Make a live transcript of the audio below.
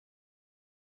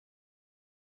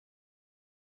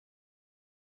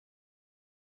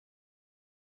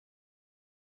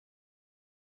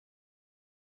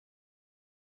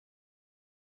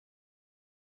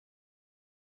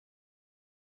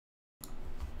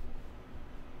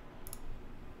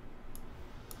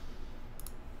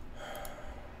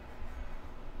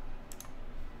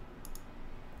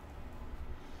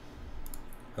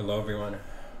Hello everyone,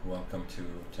 welcome to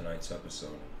tonight's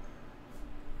episode.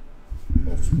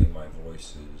 Hopefully my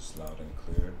voice is loud and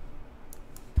clear.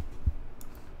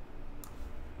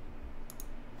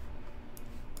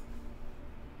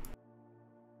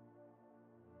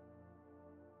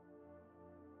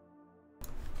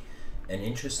 An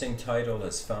interesting title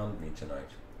has found me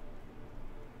tonight.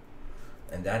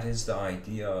 And that is the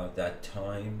idea that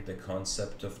time, the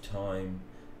concept of time,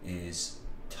 is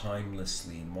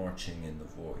timelessly marching in the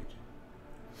void.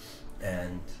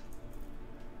 And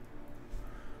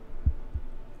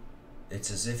it's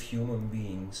as if human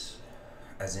beings,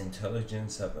 as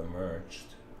intelligence, have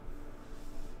emerged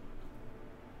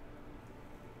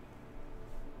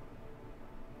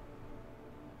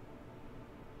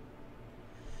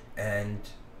and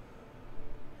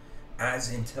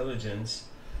as intelligence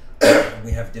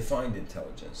we have defined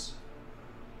intelligence,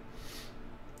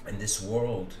 and this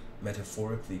world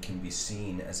metaphorically can be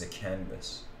seen as a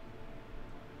canvas.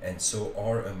 And so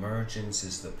our emergence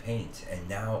is the paint, and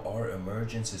now our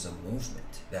emergence is a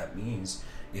movement. That means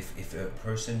if a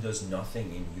person does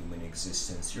nothing in human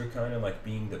existence, you're kind of like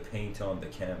being the paint on the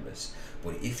canvas.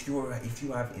 But if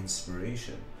you have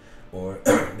inspiration, or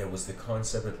there was the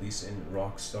concept, at least in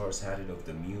rock stars had it, of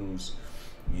the muse,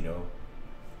 you know,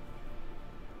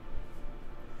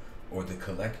 or the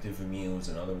collective muse.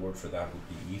 Another word for that would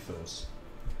be ethos.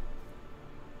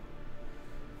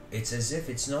 It's as if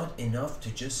it's not enough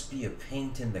to just be a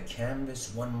paint in the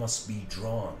canvas. One must be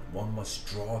drawn. One must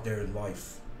draw their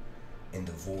life in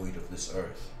the void of this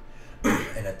earth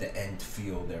and at the end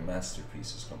feel their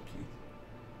masterpiece is complete.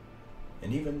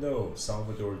 And even though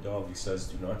Salvador Dali says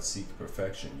do not seek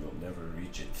perfection, you'll never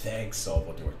reach it. Thanks,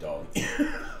 Salvador Dali.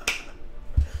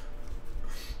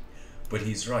 But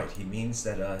he's right. He means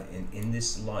that in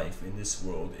this life, in this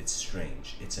world, it's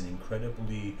strange. It's an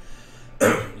incredibly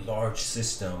large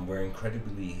system. We're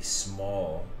incredibly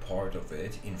small part of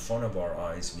it. In front of our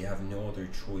eyes, we have no other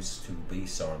choice to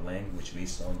base our language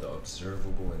based on the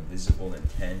observable and visible and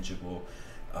tangible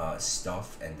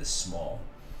stuff and the small,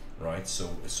 right? So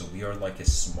we are like a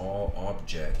small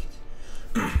object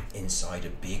inside a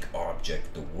big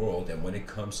object, the world. And when it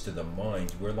comes to the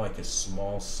mind, we're like a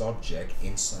small subject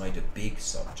inside a big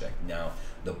subject. Now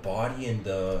the body and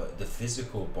the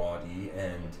physical body,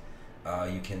 and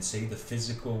you can say the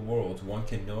physical world, one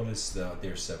can notice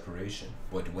their separation.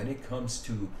 But when it comes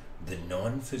to the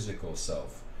non-physical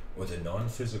self or the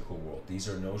non-physical world, these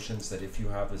are notions that if you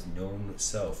have a known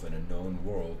self and a known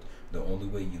world, the only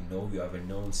way you know you have a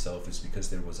known self is because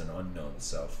there was an unknown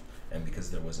self, and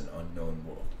because there was an unknown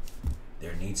world.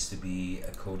 There needs to be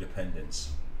a codependence.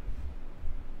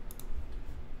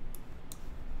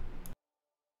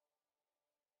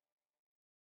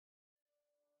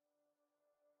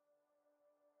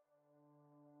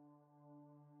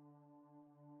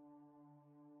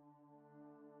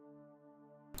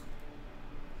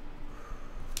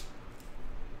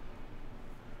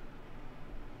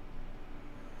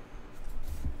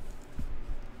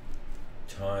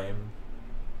 Time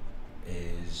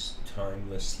is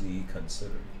timelessly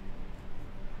considered,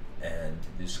 and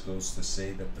this goes to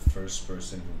say that the first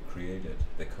person who created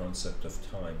the concept of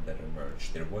time that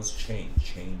emerged, there was change.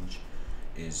 Change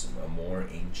is a more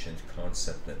ancient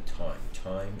concept than time.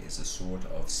 Time is a sort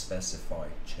of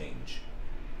specified change.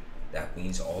 That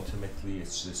means ultimately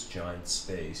it's this giant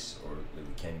space, or we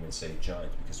can't even say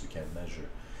giant because we can't measure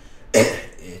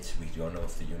it. We don't know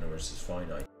if the universe is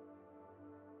finite.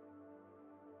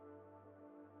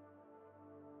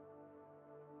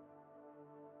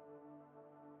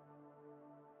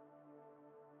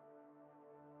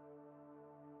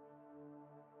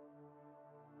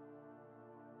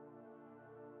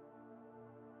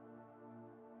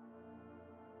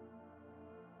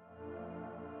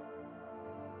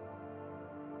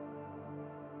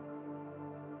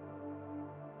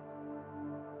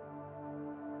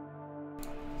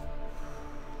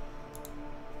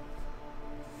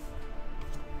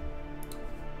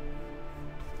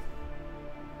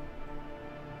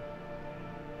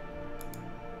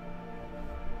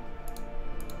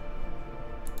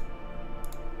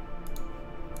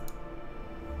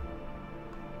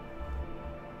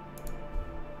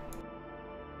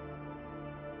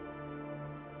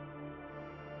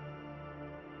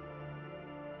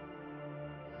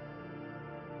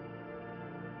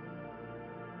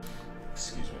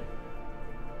 Excuse me.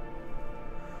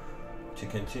 To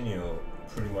continue,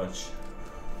 pretty much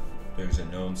there's a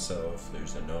known self,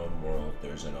 there's a known world,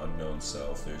 there's an unknown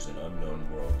self, there's an unknown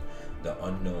world. The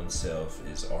unknown self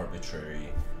is arbitrary.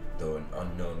 the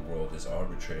unknown world is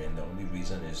arbitrary, and the only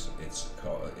reason is it's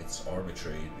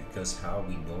arbitrary because how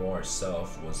we know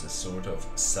ourselves was a sort of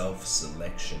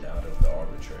self-selection out of the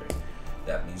arbitrary.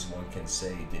 That means one can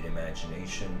say, did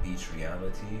imagination beat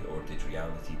reality, or did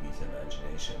reality beat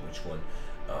imagination? Which one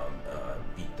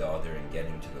beat the other in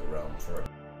getting to the realm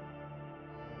first?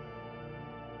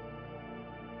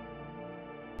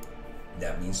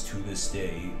 That means to this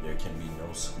day, there can be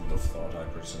no school of thought, I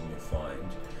personally find,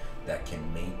 that can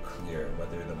make clear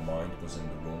whether the mind was in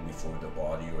the room before the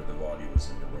body or the body was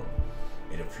in the room.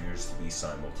 It appears to be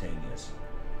simultaneous.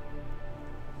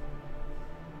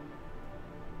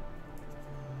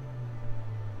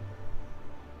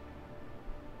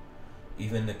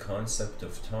 Even the concept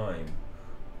of time,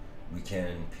 we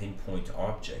can pinpoint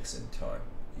objects in time.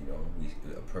 You know,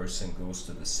 a person goes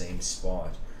to the same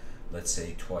spot, let's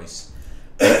say twice.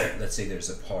 Let's say there's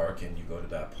a park and you go to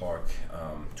that park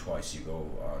twice. You go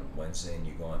on Wednesday and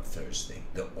you go on Thursday.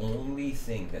 The only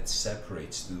thing that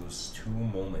separates those two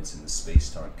moments in the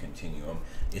space-time continuum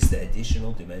is the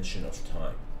additional dimension of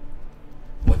time.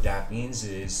 What that means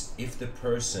is, if the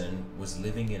person was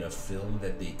living in a film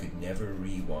that they could never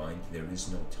rewind, there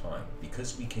is no time.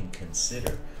 Because we can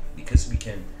consider, because we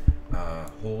can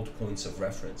hold points of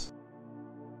reference.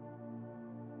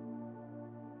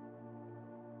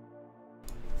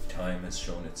 Time has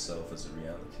shown itself as a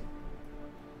reality.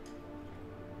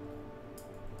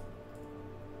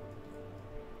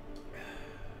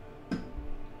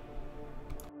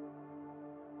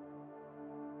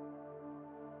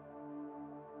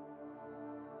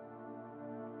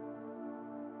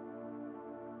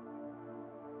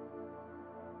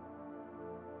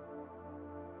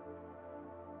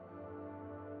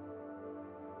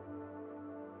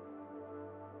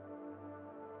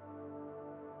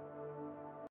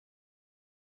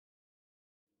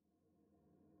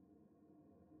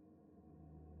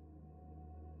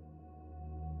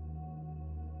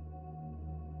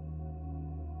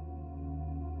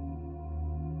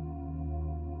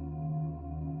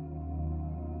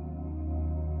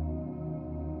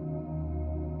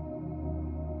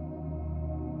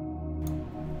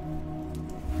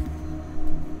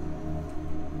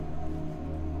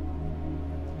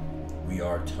 We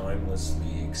are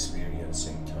timelessly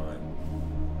experiencing time,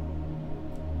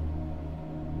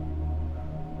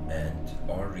 and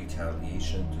our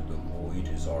retaliation to the void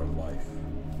is our life.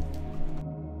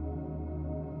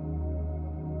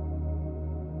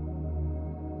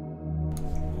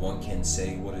 One can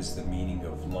say, what is the meaning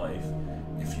of life?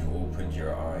 If you opened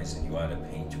your eyes and you had a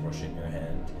paintbrush in your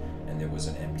hand, and there was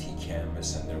an empty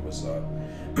canvas, and there was a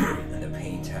and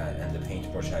the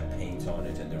paintbrush had paint on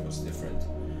it, and there was different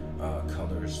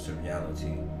colors to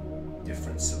reality,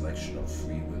 different selection of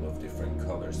free will of different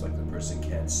colors. Like, the person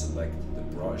can't select the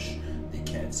brush, they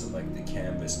can't select the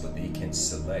canvas, but they can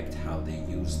select how they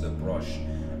use the brush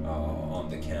on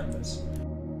the canvas.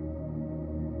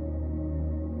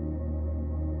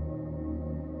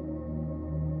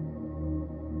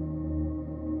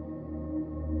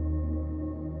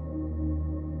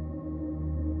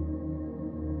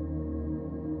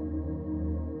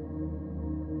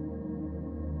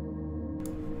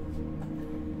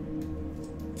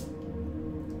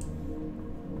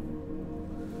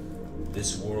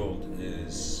 This world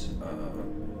is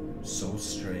so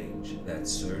strange that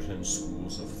certain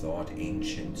schools of thought,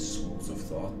 ancient schools of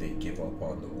thought, they give up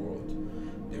on the world.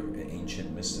 Their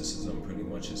ancient mysticism pretty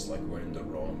much is like, we're in the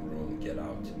wrong room, get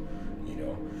out, you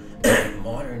know.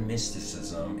 Modern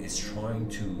mysticism is trying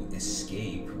to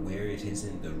escape where it is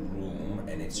in the room,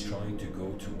 and it's trying to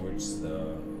go towards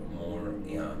the more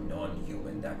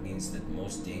non-human. That means that the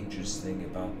most dangerous thing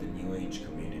about the New Age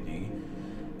community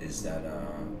is that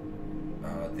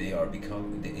they are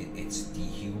it's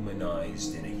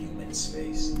dehumanized in a human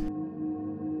space.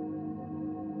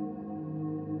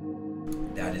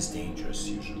 That is dangerous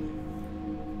usually.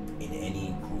 In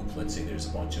any group, let's say there's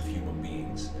a bunch of human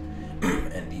beings,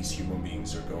 and these human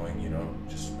beings are going, you know,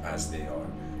 just as they are,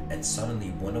 and suddenly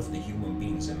one of the human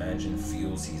beings, imagine,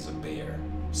 feels he's a bear,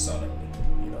 suddenly,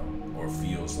 you know, or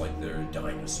feels like they're a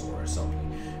dinosaur or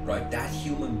something, right? That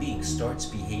human being starts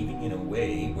behaving in a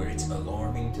way where it's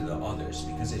alarming to the others,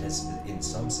 because it has, in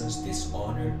some sense,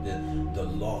 dishonored the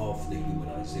law of the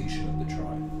humanization of the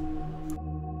tribe.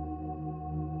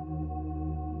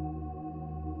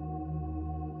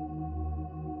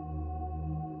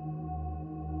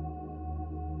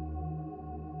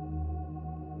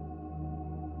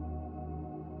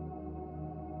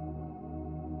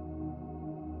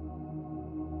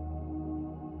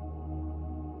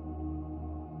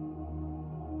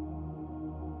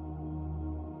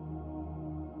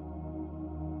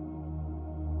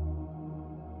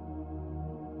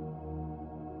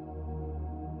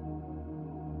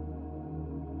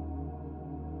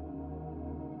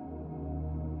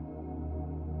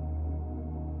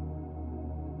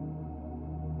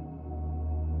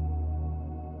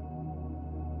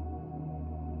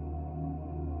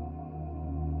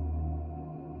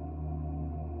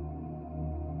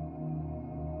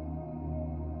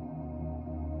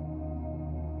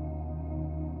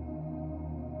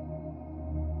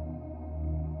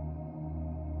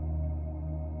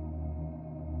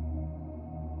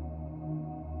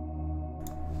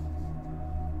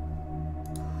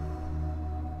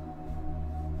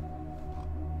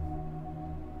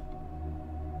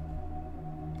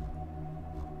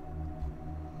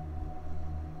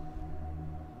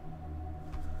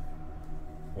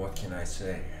 What can I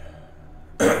say?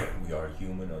 We are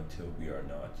human until we are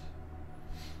not.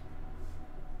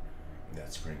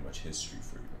 That's pretty much history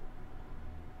for you.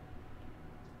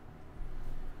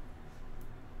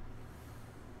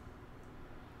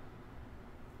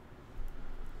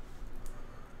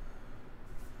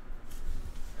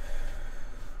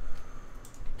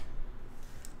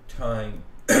 Time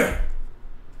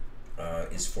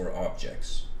is for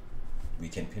objects. We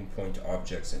can pinpoint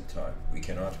objects in time. We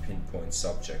cannot pinpoint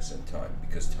subjects in time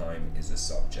because time is a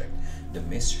subject. The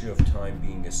mystery of time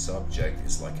being a subject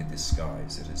is like a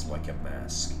disguise. It is like a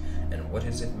mask. And what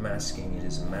is it masking? It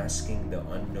is masking the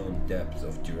unknown depth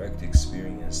of direct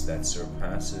experience that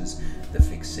surpasses the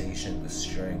fixation, the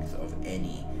strength of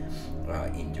any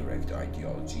indirect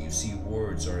ideology. You see,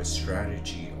 words are a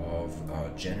strategy of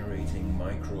generating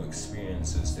micro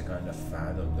experiences to kind of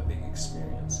fathom the big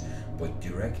experience. But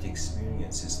direct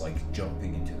experience is like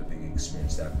jumping into the big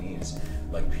experience. That means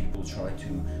like people try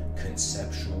to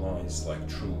conceptualize like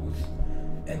truth,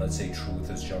 and let's say truth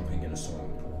is jumping in a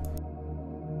swimming pool.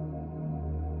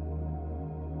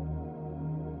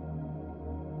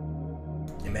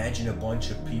 Imagine a bunch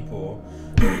of people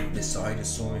beside a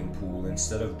swimming pool.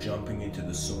 Instead of jumping into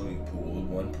the swimming pool,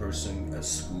 one person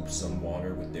scoops some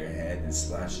water with their hand and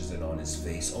splashes it on his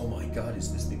face. Oh my God,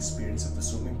 is this the experience of the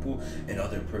swimming pool?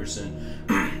 Another person,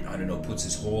 I don't know, puts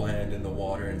his whole hand in the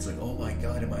water and it's like, oh my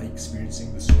God, am I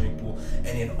experiencing the swimming pool?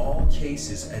 And in all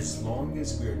cases, as long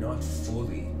as we're not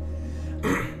fully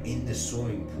in the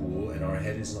swimming pool and our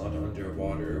head is not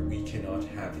underwater, we cannot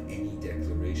have any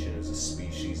declaration as a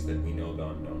species that we know the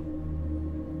unknown.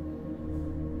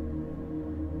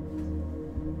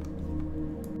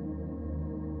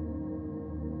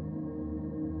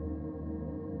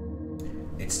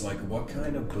 It's like, what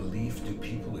kind of belief do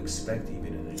people expect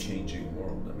even in a changing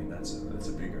world? I mean, that's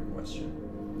a bigger question.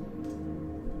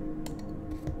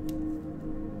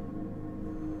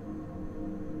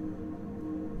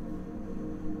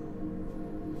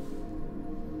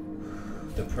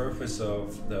 The purpose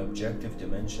of the objective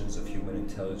dimensions of human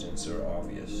intelligence are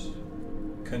obvious.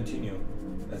 Continue.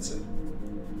 That's it.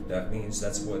 That means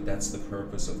that's the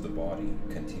purpose of the body.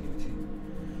 Continuity.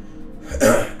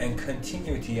 And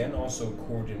continuity, and also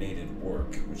coordinated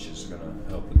work, which is gonna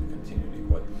help with the continuity.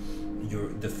 But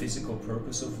the physical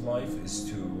purpose of life is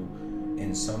to,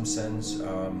 in some sense,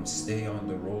 stay on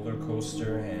the roller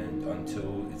coaster, and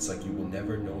until it's like you will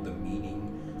never know the meaning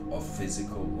of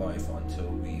physical life until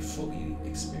we fully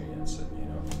experience it, you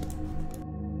know.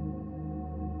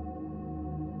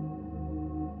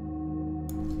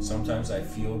 Sometimes I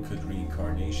feel, could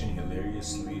reincarnation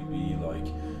hilariously be like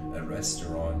a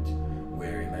restaurant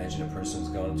where, imagine a person's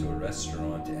gone to a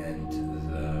restaurant and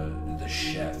the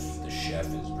chef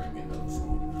is bringing them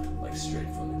food like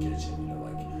straight from the kitchen, you know,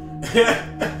 like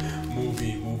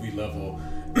movie level,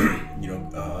 you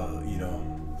know,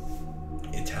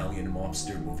 Italian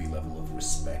mobster movie level of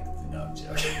respect. No, I'm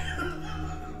joking.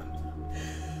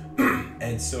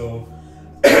 And so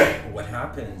what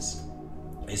happens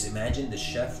is, imagine the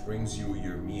chef brings you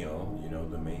your meal, you know,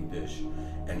 the main dish,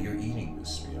 and you're eating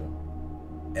this meal,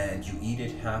 and you eat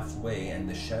it halfway, and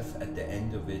the chef at the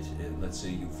end of it, let's say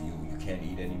you can't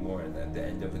eat anymore, and at the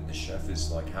end of it the chef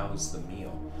is like, how's the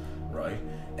meal, right?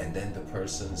 And then the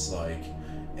person's like,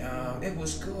 it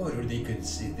was good, or they could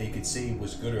say it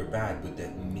was good or bad, but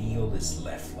that meal is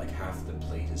left, like half the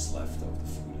plate is left of the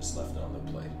food is left on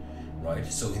the plate, right?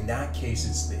 So in that case,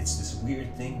 it's this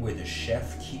weird thing where the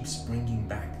chef keeps bringing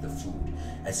back the food,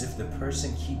 as if the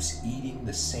person keeps eating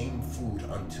the same food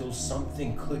until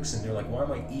something clicks and they're like, why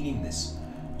am I eating this,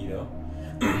 you know?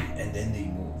 And then they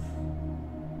move.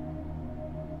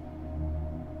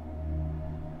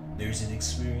 There's an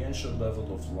experiential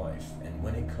level of life, and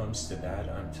when it comes to that,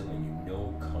 I'm telling you,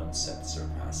 no concept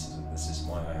surpasses it. This is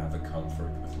why I have a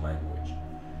comfort with language,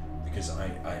 because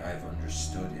I've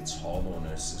understood its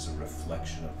hollowness as a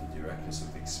reflection of the directness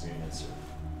of the experiencer.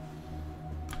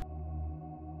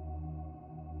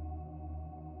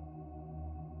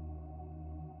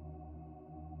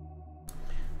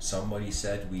 Somebody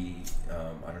said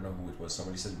I don't know who it was,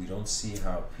 somebody said we don't see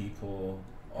how people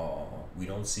we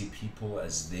don't see people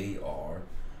as they are,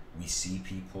 we see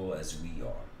people as we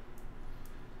are.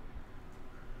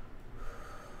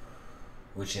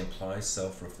 Which implies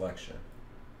self-reflection.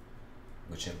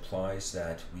 Which implies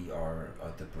that we are,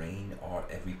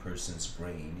 every person's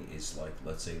brain is like,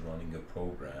 let's say, running a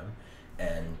program,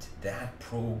 and that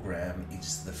program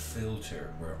is the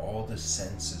filter where all the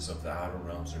senses of the outer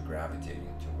realms are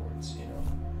gravitating towards, you know.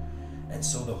 And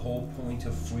so the whole point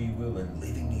of free will and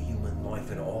living a human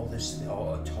life and all this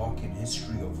talk in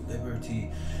history of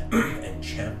liberty and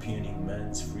championing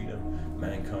mankind's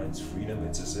freedom.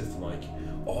 It's as if like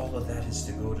all of that is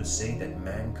to go to say that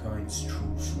mankind's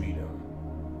true freedom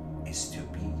is to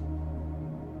be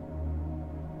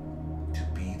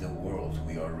the world.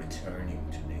 We are returning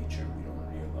to nature. We don't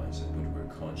realize it, but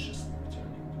we're consciously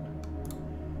returning to it.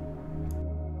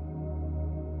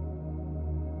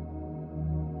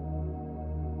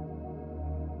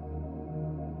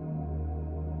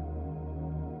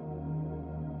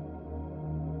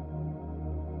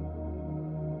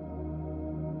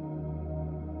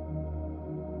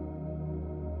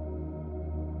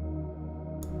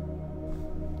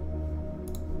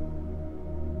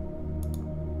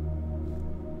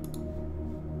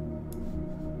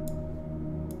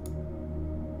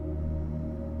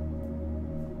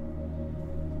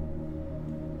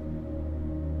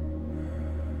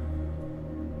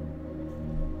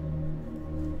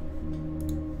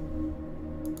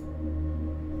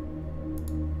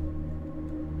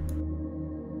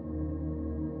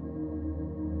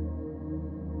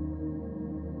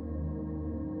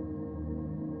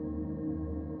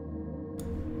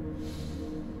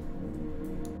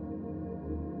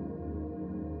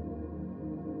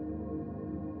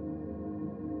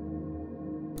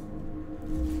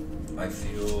 I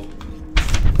feel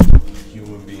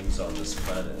human beings on this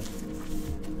planet,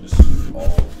 just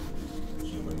all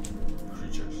human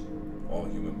creatures, all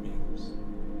human beings,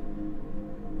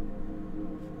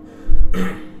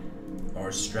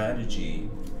 our strategy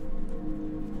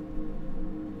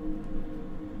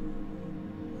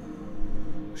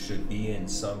should be in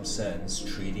some sense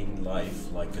treating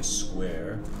life like a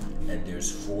square, and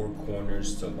there's 4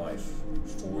 corners to life,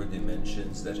 4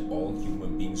 dimensions that all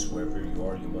human beings, wherever you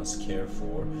are, you must care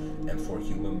for, and for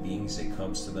human beings it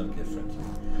comes to them differently.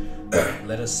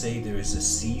 Let us say there is a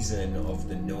season of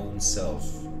the known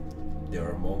self. There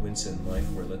are moments in life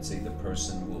where, let's say, the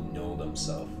person will know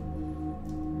themselves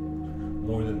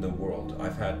more than the world.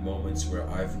 I've had moments where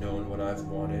I've known what I've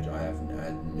wanted. I haven't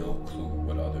had no clue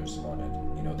what others wanted.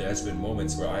 You know, there's been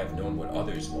moments where I have known what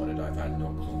others wanted. I've had no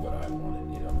clue what I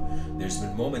wanted. You know, there's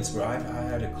been moments where I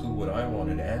had a clue what I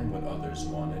wanted and what others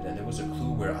wanted, and there was a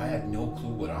clue where I had no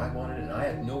clue what I wanted and I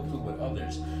had no clue what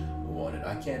others wanted.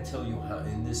 I can't tell you how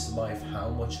in this life, how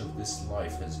much of this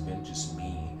life has been just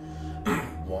me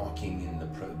walking in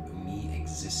me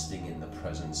existing in the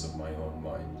presence of my own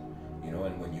mind. You know,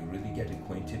 and when you really get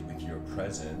acquainted with your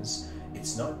presence,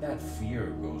 it's not that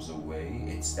fear goes away,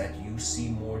 it's that you see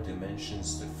more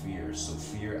dimensions to fear. So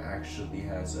fear actually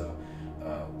has a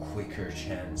quicker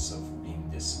chance of being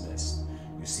dismissed.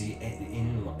 You see,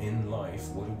 in life,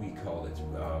 what do we call it?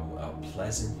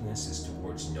 Pleasantness is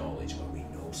towards knowledge. When we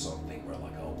know something, we're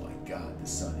like, oh my God, the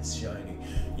sun is shining.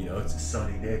 You know, it's a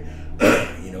sunny day.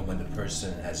 You know, when the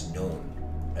person has known,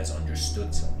 has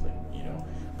understood something, you know.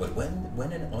 But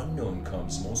when an unknown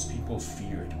comes, most people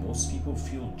fear it. Most people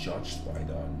feel judged by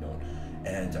the unknown.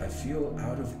 And I feel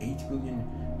out of 8 billion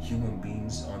human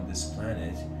beings on this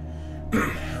planet,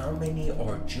 how many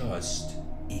are just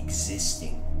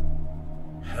existing?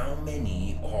 How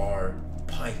many are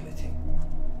piloting?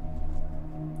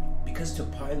 Because to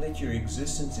pilot your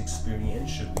existence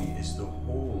experientially is the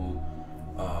whole,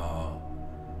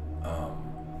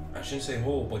 I shouldn't say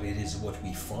whole, but it is what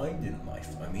we find in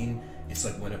life. I mean, it's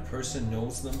like when a person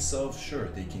knows themselves, sure,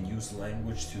 they can use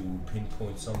language to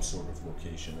pinpoint some sort of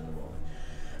location in the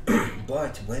moment.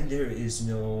 But when there is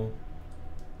no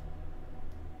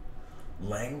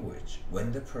language,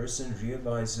 when the person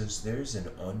realizes there's an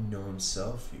unknown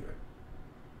self here,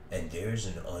 and there's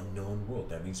an unknown world,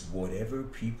 that means whatever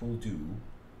people do,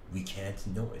 we can't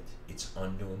know it. It's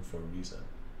unknown for a reason,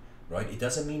 right? It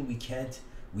doesn't mean we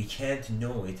can't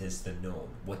know it as the known.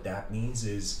 What that means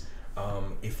is,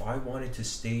 if I wanted to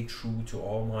stay true to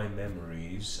all my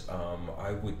memories,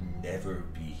 I would never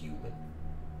be human.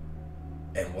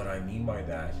 And what I mean by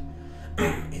that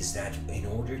is that in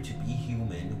order to be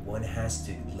human, one has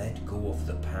to let go of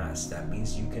the past. That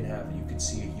means you can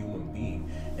see a human being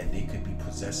and they could be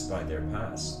possessed by their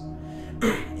past.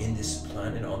 On this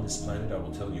planet, I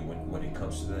will tell you, when it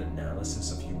comes to the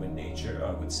analysis of human nature,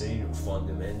 I would say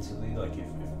fundamentally, like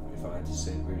if I had to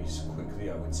say it very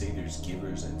quickly, I would say there's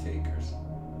givers and takers,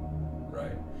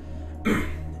 right?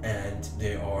 And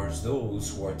there are those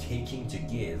who are taking to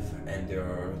give, and there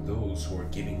are those who are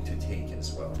giving to take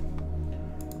as well.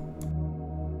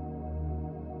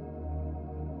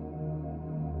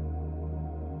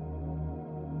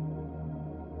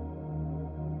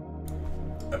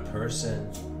 A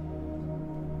person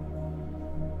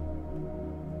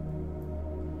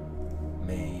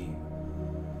may,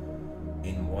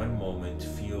 in one moment,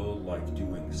 feel like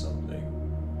doing something,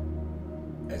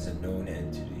 as a known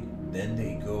entity. Then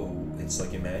they go, it's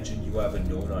like, imagine you have a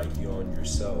known idea on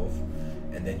yourself,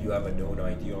 and then you have a known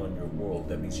idea on your world.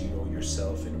 That means you know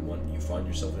yourself in one, you find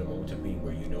yourself in a moment of being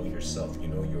where you know yourself, you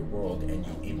know your world, and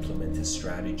you implement a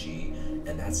strategy,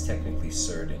 and that's technically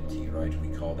certainty, right?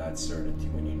 We call that certainty,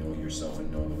 when you know yourself and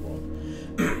know the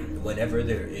world. Whenever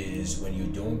there is, when you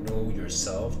don't know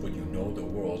yourself but you know the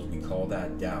world, we call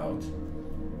that doubt.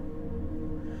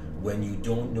 When you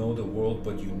don't know the world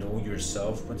but you know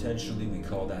yourself potentially, we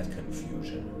call that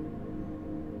confusion.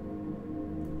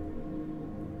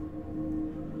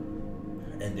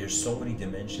 And there's so many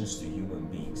dimensions to human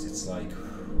beings. It's like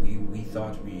we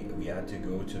thought we had to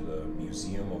go to the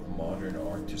Museum of Modern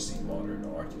Art to see modern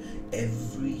art.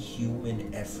 Every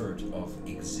human effort of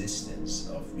existence,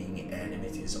 of being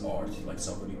animate, is art. Like,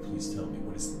 somebody please tell me,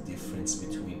 what is the difference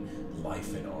between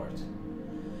life and art?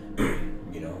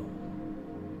 You know?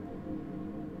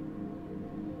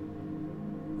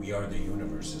 We are the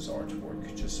universe's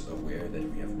artwork, just aware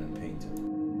that we have been painted.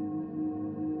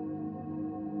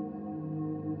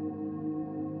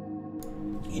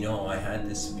 You know, I had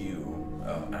this view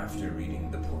after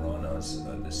reading the Puranas,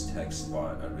 this text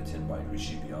written by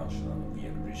Rishi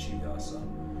Vyasa,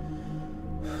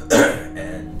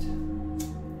 and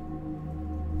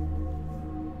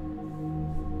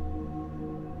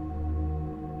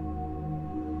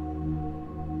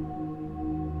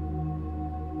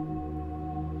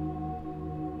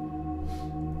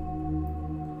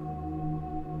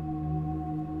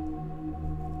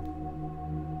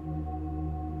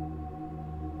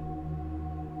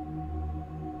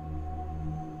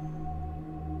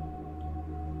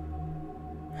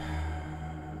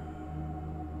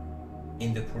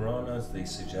in the Puranas, they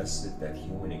suggested that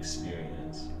human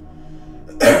experience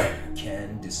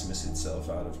can dismiss itself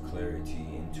out of clarity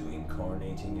into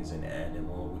incarnating as an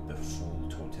animal with the full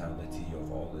totality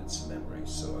of all its memories.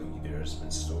 So there's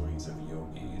been stories of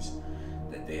yogis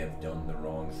that they have done the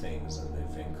wrong things and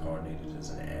they've incarnated as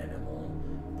an animal,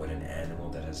 but an animal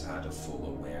that has had a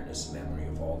full awareness memory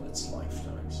of all its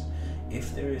lifetimes.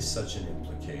 If there is such an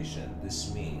implication,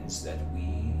 this means that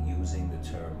we, using the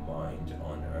term mind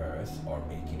on earth, are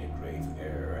making a grave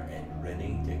error, and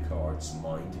René Descartes'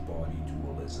 mind-body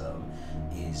dualism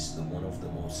is one of the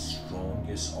most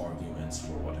strongest arguments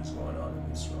for what is going on in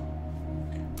this room.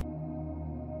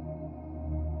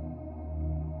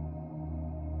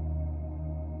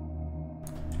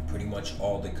 Pretty much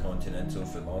all the continental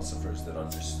philosophers that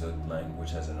understood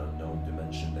language as an unknown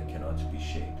dimension that cannot be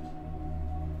shaped.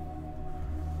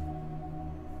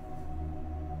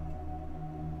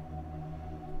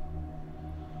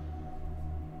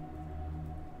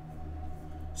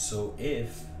 So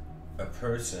if a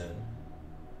person's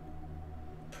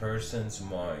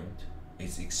mind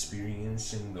is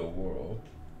experiencing the world,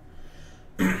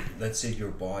 let's say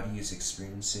your body is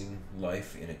experiencing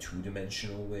life in a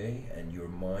two-dimensional way and your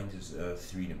mind is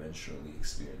three-dimensionally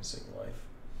experiencing life.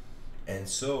 And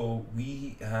so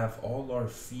we have all our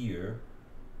fear.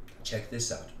 Check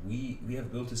this out. We have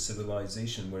built a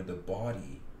civilization where the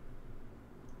body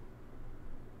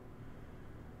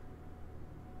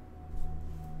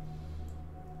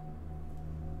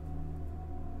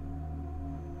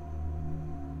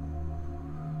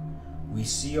we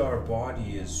see our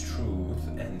body as truth,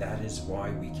 and that is why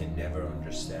we can never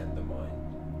understand the mind.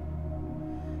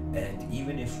 And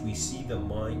even if we see the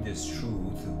mind as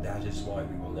truth, that is why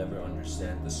we will never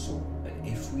understand the soul. And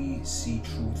if we see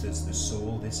truth as the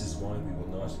soul, this is why we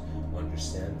will not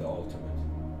understand the ultimate.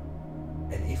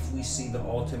 And if we see the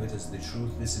ultimate as the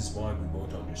truth, this is why we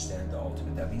won't understand the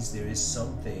ultimate. That means there is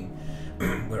something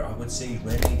where I would say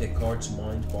René Descartes'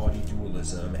 mind-body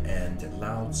dualism and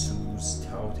Lao Tzu's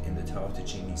Tao, in the Tao Te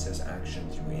Ching, he says action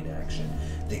through inaction.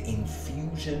 The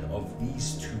infusion of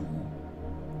these two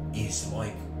is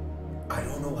like, I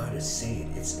don't know how to say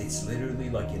it. It's literally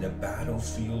like in a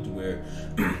battlefield where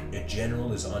a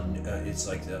general is on. It's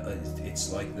like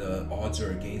the odds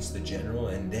are against the general,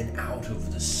 and then out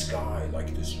of the sky,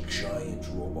 like this giant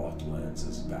robot lands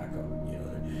as backup. You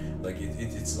know, like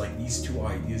it's like these two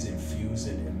ideas infused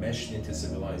and meshed into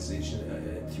civilization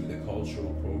through the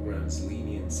cultural programs,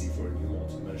 leniency for a new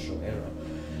multidimensional era.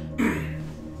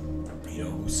 You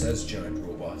know, who says giant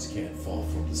robots can't fall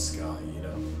from the sky? You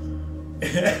know.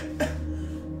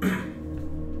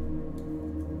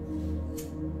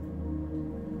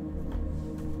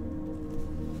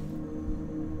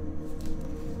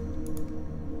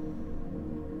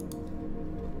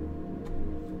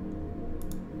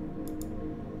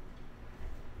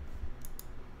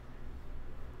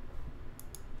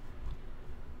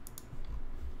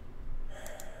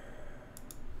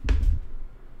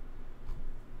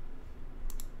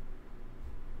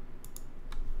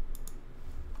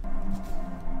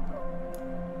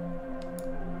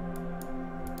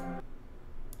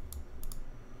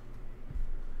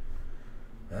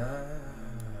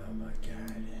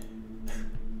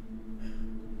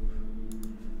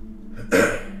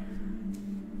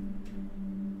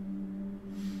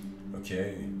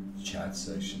 Okay, chat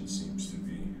section seems to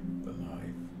be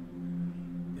alive.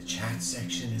 The chat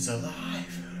section is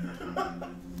alive.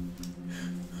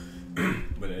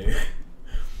 But anyway.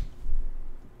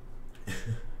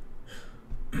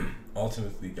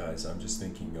 Ultimately, guys, I'm just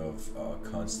thinking of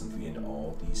constantly in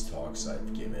all these talks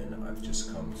I've given, I've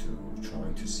just come to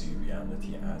trying to see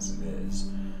reality as it is.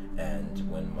 And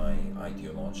when my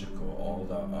ideological, all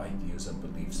the ideas and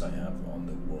beliefs I have on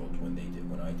the world,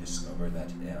 when I discover that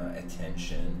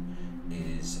attention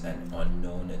is an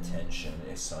unknown attention,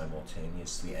 is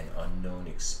simultaneously an unknown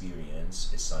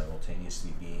experience, is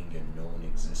simultaneously being a known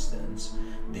existence,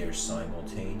 their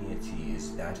simultaneity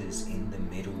is in the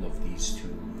middle of these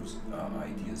two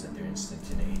ideas and their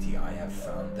instantaneity. I have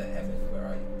found the heaven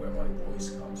where my voice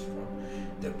comes from.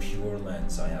 The pure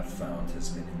lens I have found has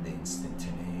been in the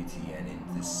instantaneity and in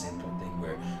this simple thing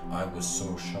where I was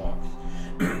so shocked.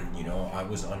 You know, I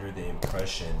was under the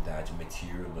impression that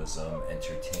materialism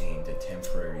entertained a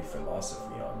temporary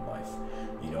philosophy on life.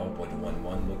 You know, but when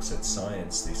one looks at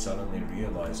science, they suddenly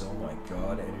realize, oh my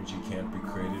God, energy can't be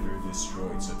created or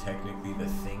destroyed. So technically the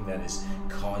thing that is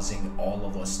causing all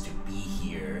of us to be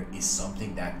here is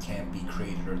something that can't be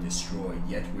created or destroyed.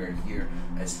 Yet we're here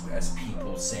as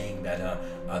people saying that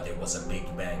there was a big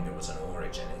bang, there was an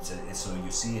origin. So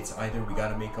you see, it's either we got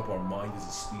to make up our mind as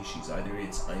a species, either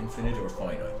it's infinite or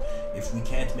finite. If we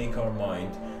can't make up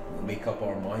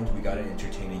our mind, we got to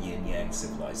entertain a yin-yang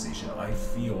civilization. I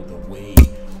feel the way,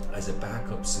 as a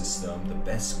backup system, the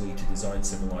best way to design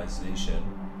civilization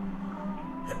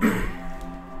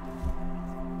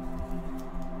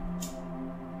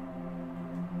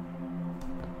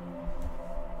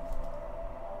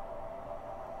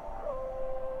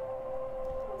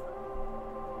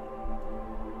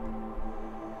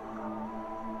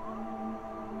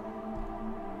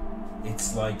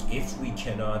it's like, if we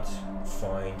cannot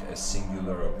find a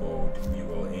singular abode, we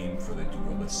will aim for the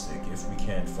dualistic. If we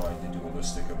can't find the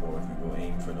dualistic abode, we will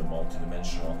aim for the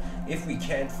multidimensional. If we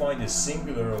can't find a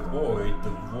singular abode, the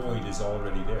void is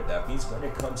already there. That means when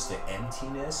it comes to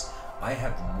emptiness, I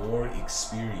have more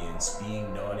experience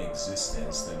being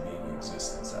non-existence than being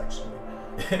existence, actually.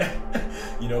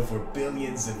 You know, for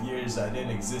billions of years I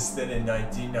didn't exist. Then in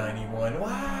 1991,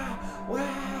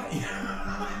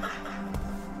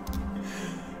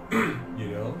 you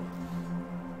know?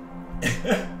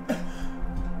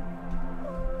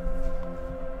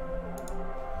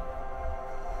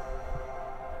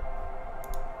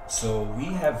 So we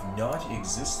have not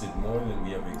existed more than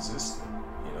we have existed.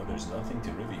 You know, there's nothing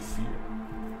to really fear.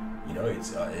 You know,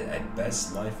 it's at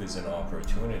best, life is an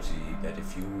opportunity that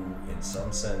if you, in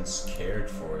some sense, cared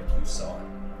for it, you saw it.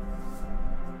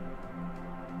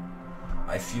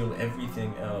 I feel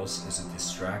everything else is a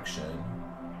distraction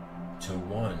to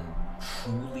one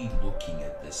truly looking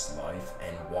at this life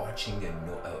and watching a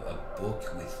book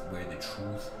where the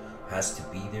truth has to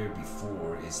be there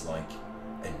before is like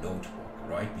a notebook,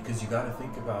 right? Because you got to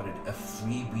think about it. A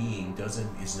free being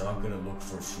is not going to look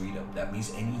for freedom. That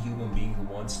means any human being who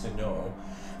wants to know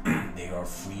they are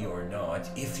free or not,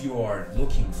 if you are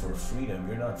looking for freedom,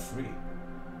 you're not free.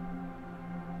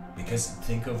 Because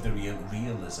think of the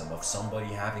realism of somebody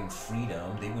having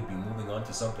freedom, they would be moving on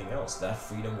to something else. That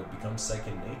freedom would become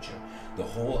second nature. The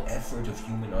whole effort of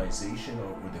humanization,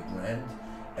 or the grand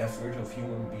effort of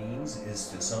human beings, is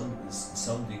to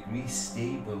some degree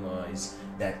stabilize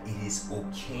that it is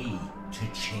okay to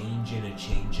change in a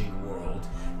changing world,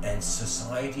 and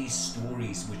society's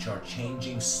stories, which are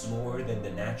changing slower than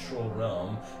the natural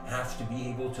realm, have to be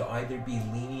able to either be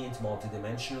lenient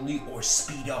multidimensionally or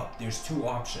speed up. There's two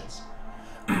options.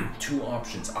 Two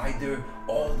options. Either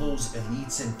all those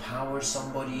elites empower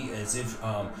somebody as if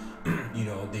you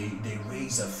know, they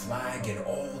raise a flag and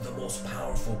all the most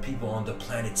powerful people on the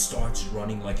planet starts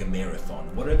running like a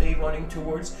marathon. What are they running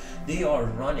towards? They are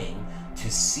running to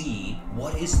see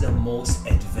what is the most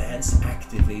advanced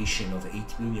activation of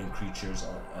 8 billion creatures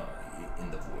in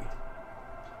the void.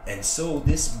 And so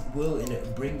this will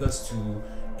bring us to,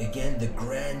 again, the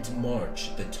grand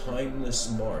march, the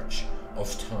timeless march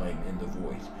of time in the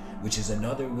void, which is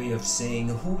another way of saying,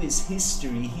 who is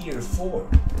history here for?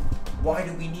 Why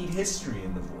do we need history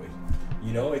in the void?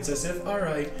 You know, it's as if, all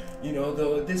right, you know,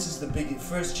 though this is the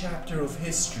first chapter of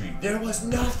history. There was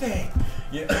nothing.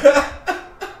 Yeah.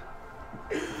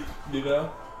 You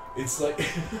know, it's like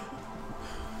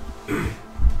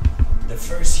the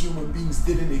first human beings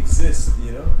didn't exist.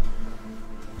 You know.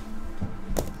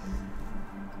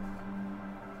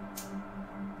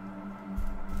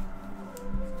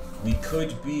 We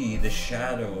could be the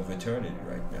shadow of eternity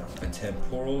right now, a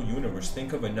temporal universe.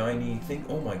 Think of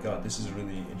oh my God, this is a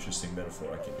really interesting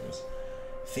metaphor I can use.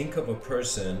 Think of a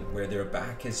person where their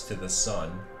back is to the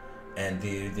sun and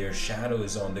their shadow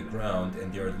is on the ground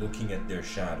and they're looking at their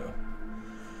shadow.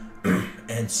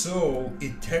 And so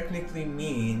it technically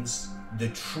means the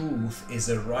truth is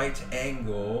a right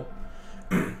angle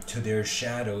to their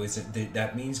shadow.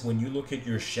 That means when you look at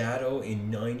your shadow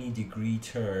in 90-degree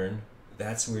turn,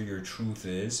 that's where your truth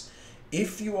is.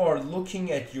 If you are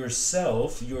looking at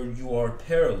yourself, you are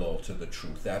parallel to the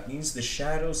truth. That means the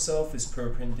shadow self is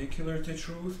perpendicular to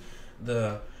truth.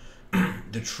 The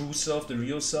true self, the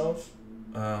real self,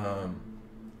 or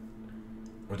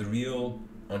the real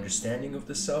understanding of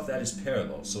the self, that is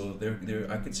parallel. So there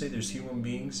I could say there's human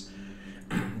beings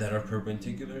that are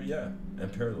perpendicular, yeah,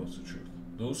 and parallel to truth.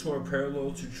 Those who are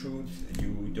parallel to truth,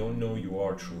 you don't know you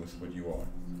are truth, but you are.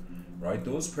 Right?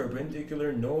 Those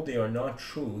perpendicular know they are not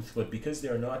truth, but because they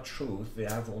are not truth, they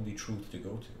have only truth to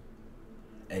go to.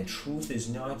 And truth is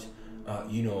not,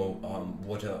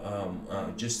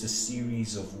 just a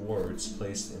series of words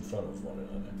placed in front of one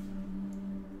another.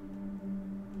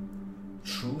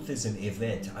 Truth is an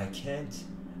event. I can't,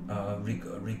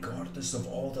 regardless of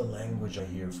all the language I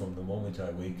hear from the moment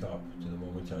I wake up to the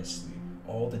moment I sleep,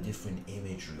 all the different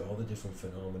imagery, all the different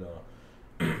phenomena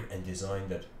and design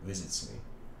that visits me.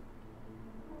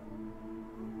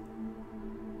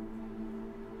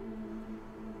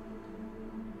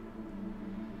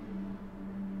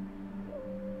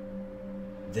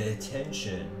 The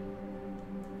attention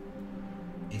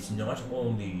is not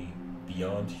only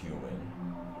beyond human,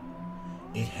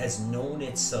 it has known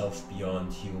itself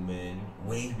beyond human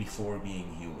way before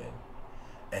being human.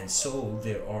 And so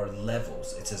there are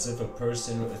levels. It's as if a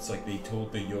person, it's like they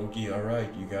told the yogi, all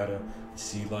right, you gotta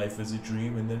see life as a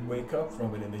dream and then wake up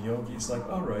from it. And the yogi is like,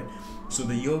 all right. So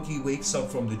the yogi wakes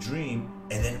up from the dream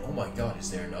and then, oh my God,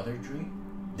 is there another dream?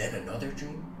 Then another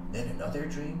dream? Then another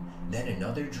dream? Then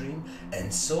another dream?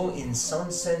 And so in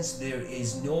some sense, there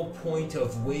is no point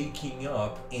of waking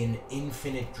up in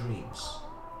infinite dreams.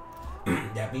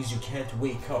 That means you can't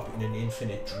wake up in an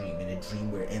infinite dream, in a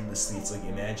dream where endlessly, it's like,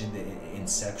 imagine the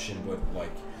Inception, but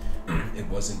like, it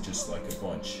wasn't just like a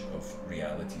bunch of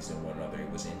realities in one another,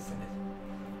 it was infinite.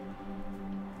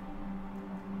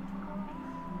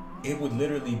 It would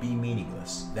literally be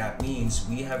meaningless. That means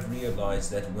we have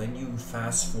realized that when you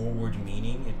fast forward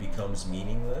meaning, it becomes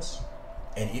meaningless.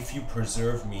 And if you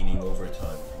preserve meaning over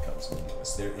time, it becomes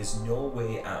meaningless. There is no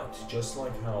way out, just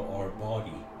like how our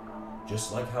body,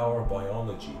 just like how our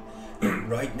biology,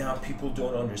 right now people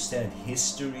don't understand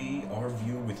history. Our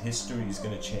view with history is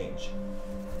going to change.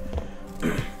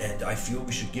 And I feel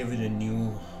we should give it a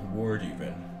new word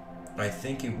even. I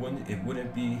think it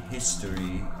wouldn't be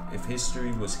history. If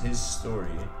history was his story,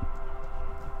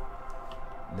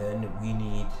 then we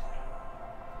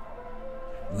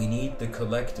need the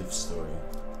collective story.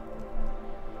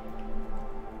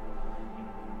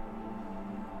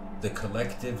 The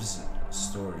collective's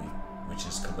story, which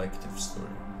is collective story.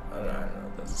 I don't know,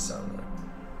 it doesn't sound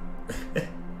right.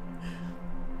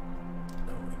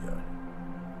 Oh my God.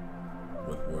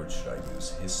 What word should I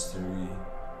use? History.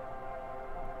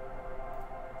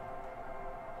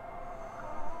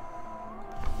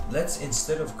 Let's,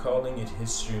 instead of calling it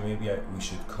history, maybe we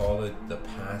should call it the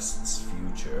past's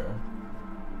future.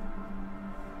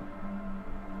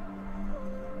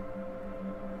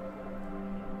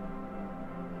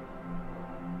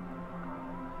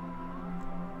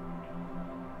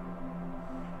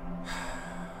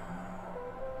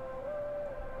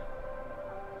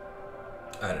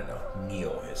 I don't know,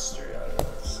 neo-history, I don't know.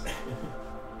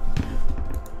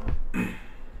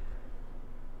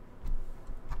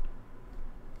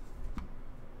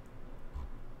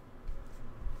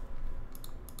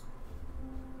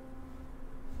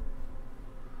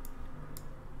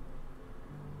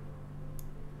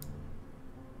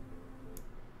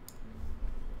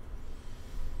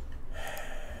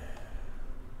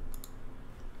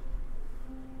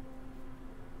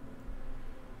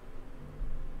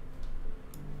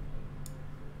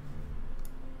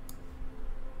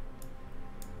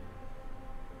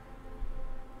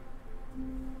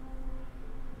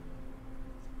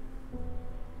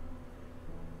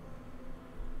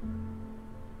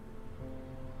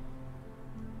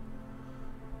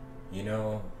 You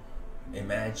know,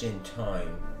 imagine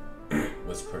time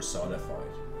was personified.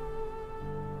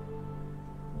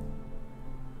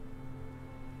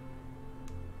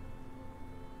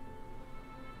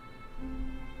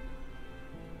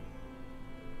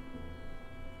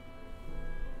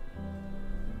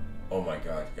 Oh my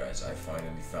God, guys, I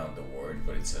finally found the word,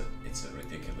 but it's a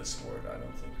ridiculous word. I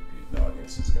don't think the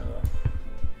audience is gonna...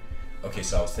 Okay,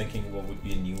 so I was thinking what would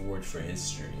be a new word for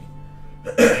history.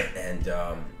 And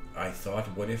I thought,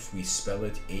 what if we spell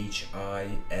it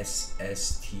History,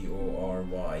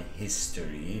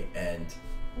 history, and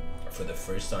for the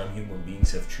first time human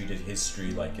beings have treated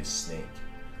history like a snake,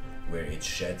 where it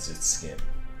sheds its skin.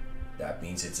 That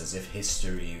means it's as if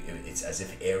history, it's as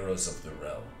if eras of the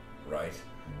realm, right?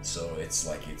 So it's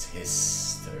like it's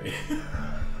history.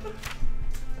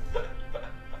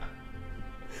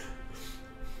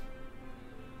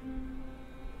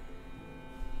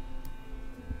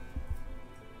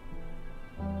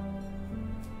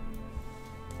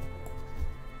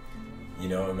 You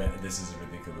know, this is a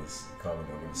ridiculous comment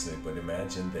I'm going to say, but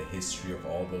imagine the history of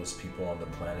all those people on the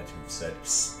planet who've said,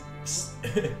 psst,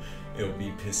 psst. It'll be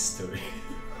history.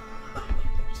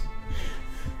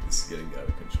 This is getting out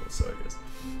of control, so I guess.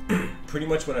 Pretty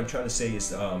much what I'm trying to say is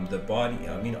the body,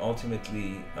 I mean,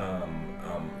 ultimately,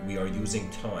 we are using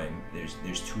time.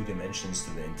 There's two dimensions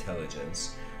to the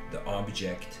intelligence. The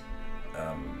object,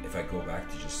 if I go back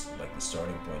to just like the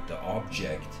starting point, the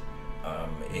object,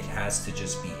 it has to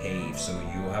just behave. So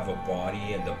you have a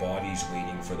body, and the body's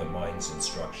waiting for the mind's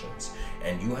instructions,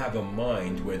 and you have a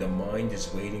mind where the mind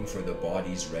is waiting for the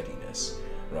body's readiness,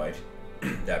 right?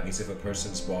 That means if a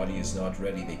person's body is not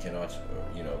ready, they cannot,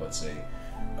 you know, let's say,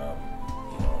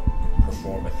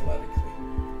 perform athletically.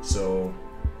 So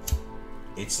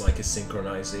it's like a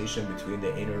synchronization between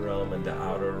the inner realm and the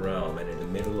outer realm, and in the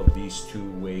middle of these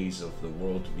two ways of the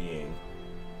world being,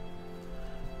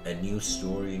 a new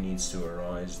story needs to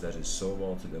arise that is so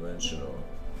multidimensional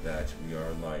that we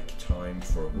are like time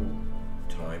for who?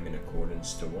 Time in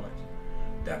accordance to what?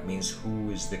 That means who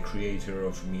is the creator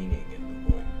of meaning in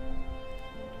the void?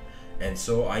 And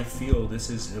so I feel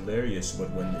this is hilarious, but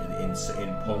when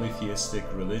in polytheistic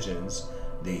religions,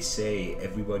 they say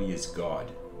everybody is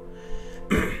God,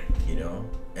 you know?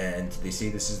 And they say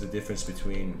this is the difference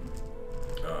between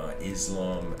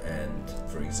Islam and,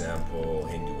 for example,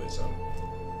 Hinduism.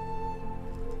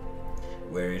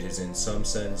 Where it is in some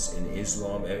sense in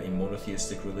Islam, in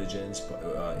monotheistic religions,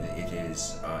 it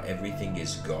is everything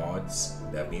is God's.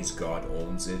 That means God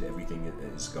owns it. Everything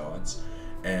is God's.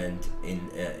 And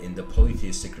in the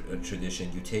polytheistic tradition,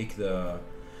 you take the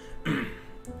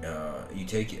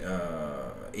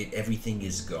everything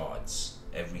is God's.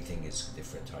 Everything is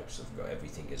different types of God.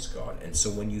 Everything is God. And so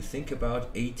when you think about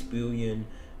 8 billion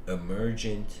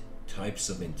emergent types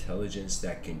of intelligence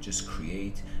that can just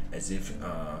create as if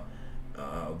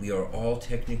we are all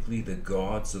technically the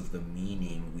gods of the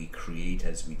meaning we create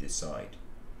as we decide.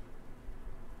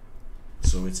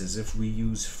 So it's as if we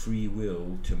use free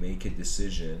will to make a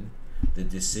decision. The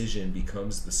decision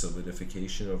becomes the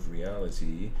solidification of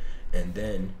reality, and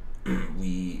then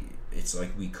it's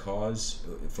like we cause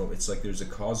from. It's like there's a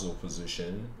causal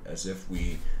position, as if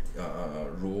we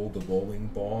roll the bowling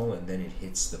ball and then it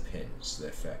hits the pins, the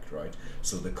effect, right?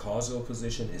 So the causal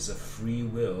position is a free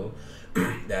will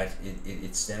that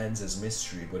it stands as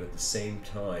mystery, but at the same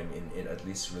time, in at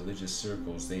least religious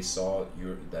circles, they saw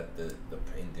that the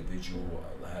individual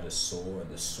had a soul, and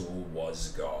the soul was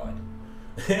God.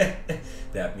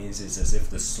 That means it's as if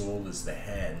the soul is the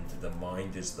hand, the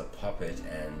mind is the puppet,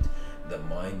 and the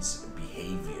mind's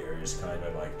behavior is kind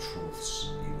of like truth's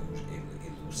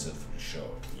elusive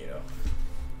show, you know.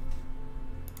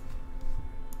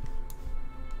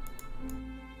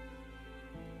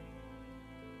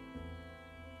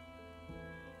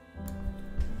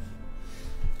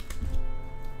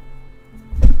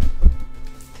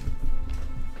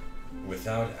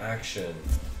 Without action,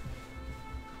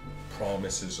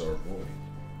 promises are void.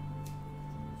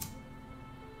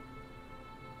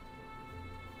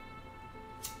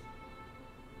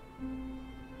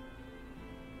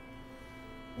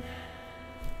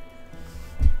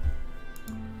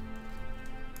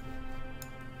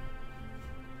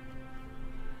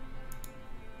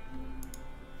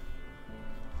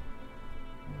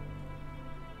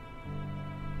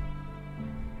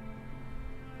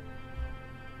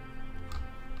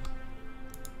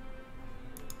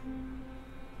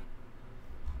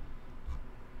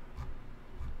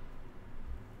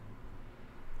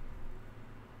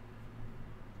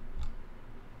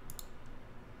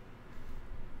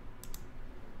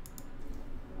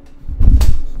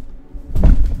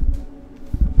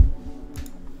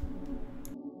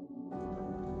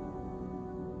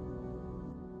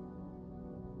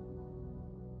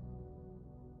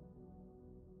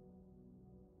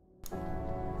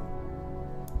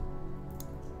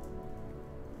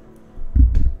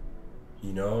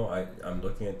 You know, I'm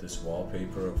looking at this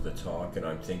wallpaper of the talk, and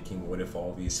I'm thinking, what if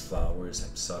all these flowers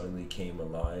suddenly came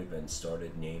alive and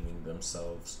started naming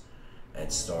themselves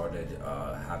and started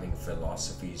having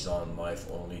philosophies on life,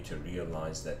 only to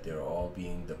realize that they're all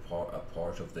being a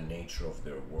part of the nature of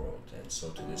their world. And so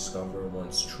to discover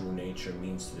one's true nature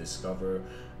means to discover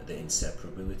the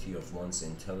inseparability of one's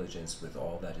intelligence with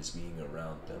all that is being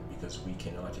around them, because we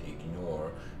cannot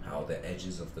ignore how the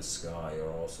edges of the sky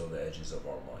are also the edges of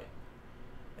our mind.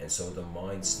 And so the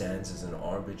mind stands as an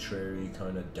arbitrary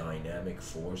kind of dynamic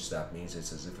force. That means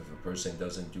it's as if a person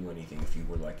doesn't do anything, if you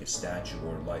were like a statue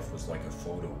or life was like a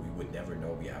photo, we would never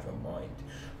know we have a mind.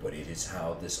 But it is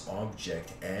how this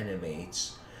object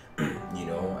animates, you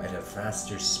know, at a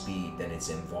faster speed than its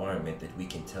environment, that we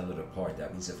can tell it apart.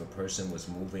 That means if a person was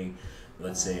moving,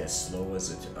 let's say, as slow as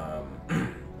it,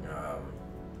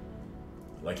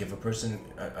 like if a person,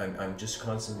 I'm just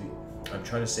constantly, I'm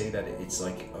trying to say that it's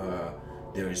like,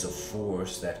 there is a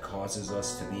force that causes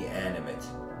us to be animate.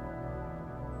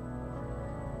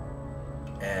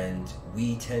 And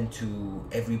we tend to,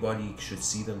 everybody should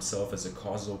see themselves as a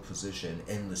causal position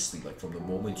endlessly. Like from the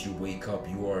moment you wake up,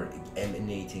 you are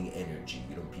emanating energy.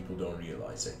 You know, people don't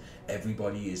realize it.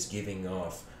 Everybody is giving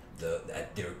off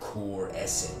at their core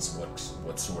essence,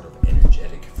 what sort of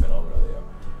energetic phenomena they are.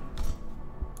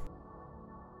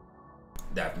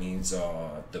 That means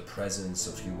the presence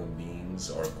of human beings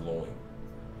are glowing.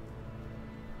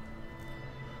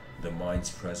 The mind's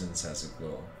presence has a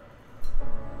glow.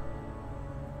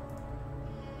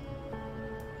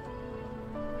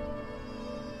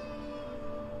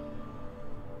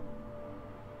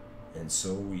 And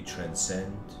so we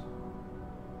transcend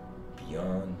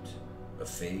beyond a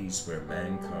phase where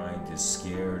mankind is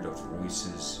scared of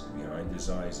voices behind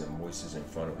his eyes and voices in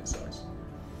front of his eyes.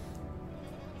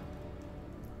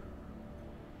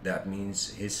 That means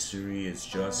history is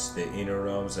just the inner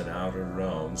realms and outer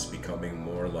realms becoming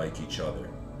more like each other.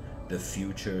 The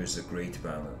future is a great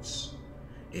balance.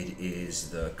 It is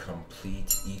the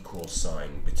complete equal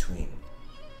sign between.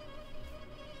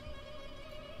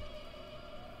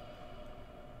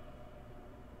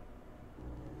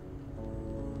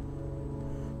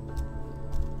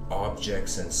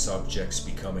 Objects and subjects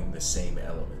becoming the same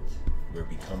element. We're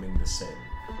becoming the same.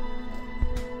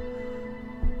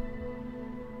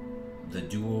 The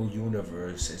dual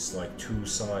universe is like two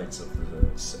sides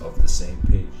of the same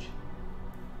page.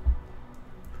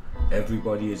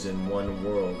 Everybody is in one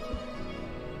world.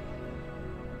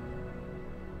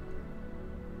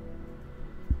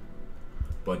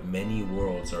 But many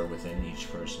worlds are within each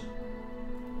person.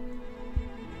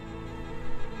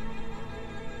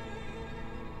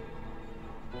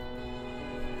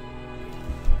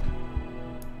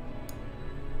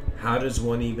 How does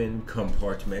one even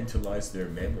compartmentalize their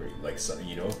memory? Like,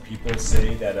 you know, people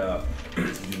say that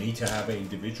you need to have an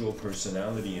individual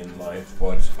personality in life,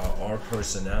 but our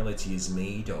personality is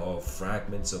made of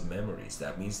fragments of memories.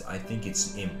 That means I think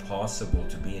it's impossible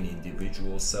to be an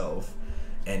individual self,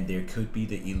 and there could be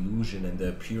the illusion and the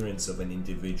appearance of an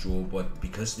individual, but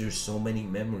because there's so many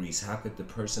memories, how could the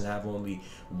person have only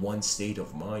one state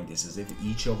of mind? It's as if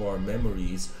each of our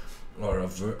memories are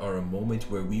a moment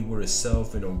where we were a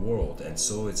self in a world, and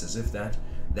so it's as if that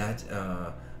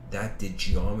the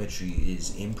geometry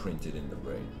is imprinted in the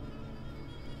brain,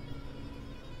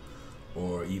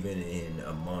 or even in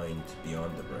a mind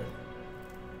beyond the brain.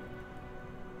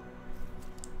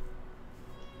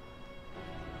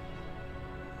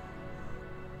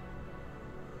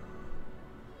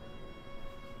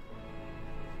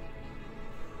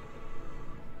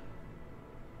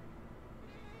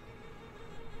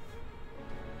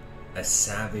 A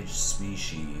savage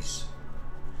species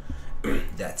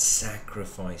that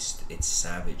sacrificed its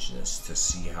savageness to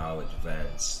see how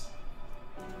advanced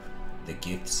the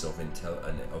gifts of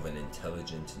an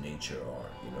intelligent nature are.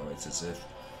 You know, it's as if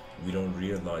we don't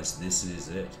realize this is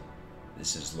it.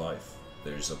 This is life.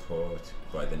 There's a poet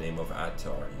by the name of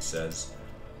Attar. He says,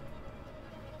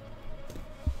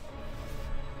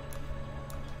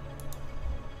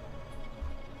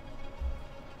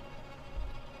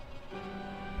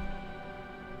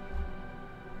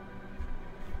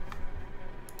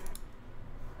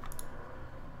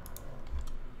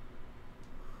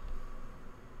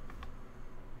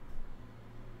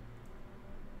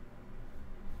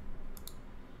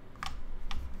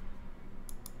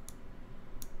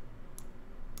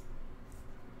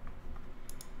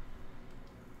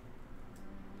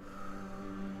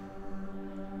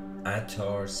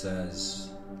 Attar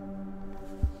says,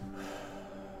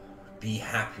 be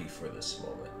happy for this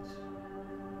moment.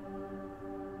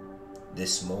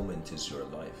 This moment is your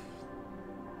life.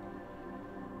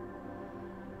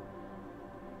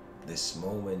 This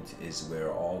moment is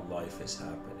where all life is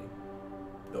happening.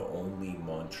 The only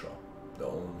mantra, the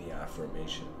only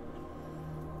affirmation.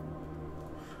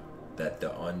 that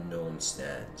the unknown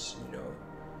stands, you know.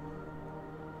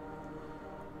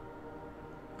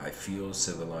 I feel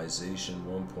civilization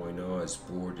 1.0 has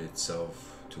bored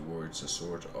itself towards a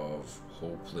sort of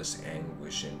hopeless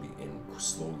anguish in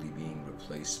slowly being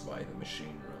replaced by the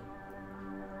machine realm.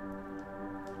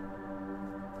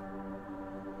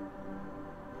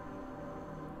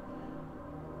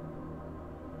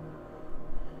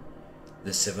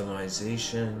 The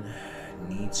civilization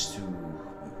needs to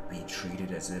be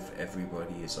treated as if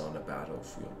everybody is on a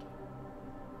battlefield.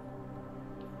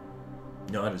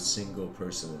 Not a single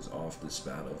person is off this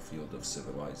battlefield of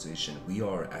civilization. We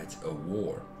are at a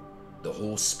war. The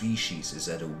whole species is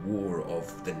at a war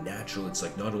of the natural. It's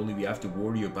like not only we have to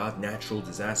worry about natural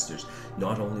disasters,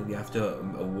 not only we have to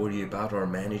worry about our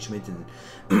management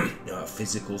and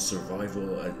physical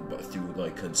survival through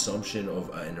like consumption of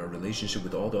and our relationship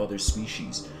with all the other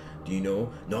species. Do you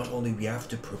know? Not only we have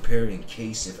to prepare in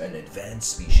case if an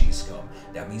advanced species come.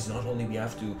 That means not only we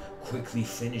have to quickly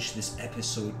finish this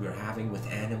episode we're having with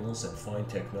animals and find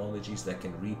technologies that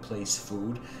can replace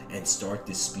food and start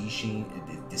this species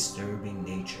disturbing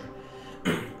nature.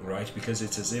 Right? Because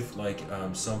it's as if like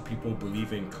some people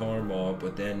believe in karma,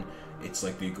 but then it's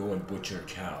like they go and butcher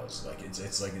cows. Like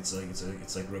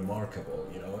it's like remarkable,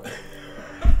 you know.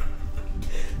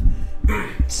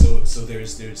 So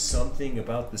there's something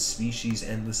about the species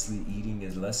endlessly eating a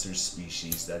lesser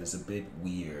species that is a bit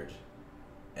weird,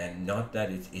 and not that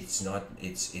it's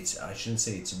I shouldn't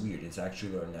say it's weird. It's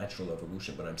actually our natural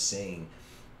evolution. But I'm saying,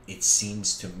 it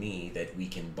seems to me that we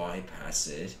can bypass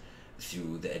it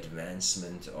through the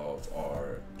advancement of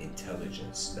our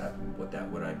intelligence. What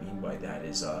I mean by that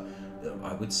is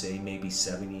I would say maybe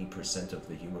 70% of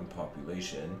the human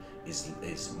population is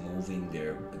moving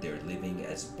they're living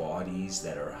as bodies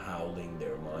that are howling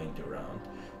their mind around.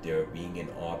 They're being an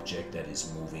object that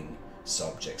is moving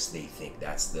subjects. They think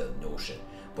that's the notion.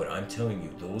 But I'm telling you,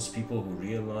 those people who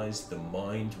realized the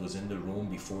mind was in the room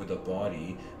before the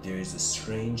body, there is a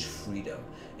strange freedom.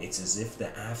 It's as if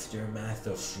the aftermath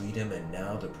of freedom, and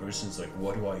now the person's like,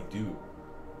 what do I do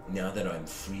now that I'm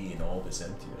free in all this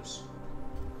emptiness?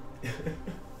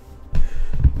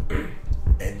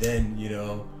 And then, you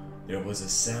know, there was a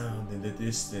sound in the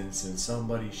distance and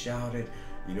somebody shouted,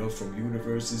 you know, from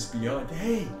universes beyond,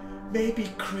 hey, maybe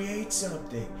create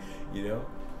something, you know.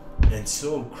 And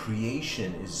so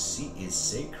creation is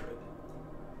sacred.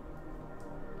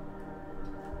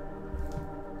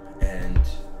 And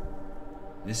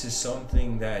this is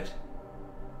something that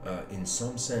in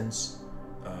some sense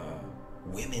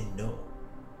women know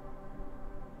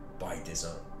by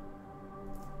design.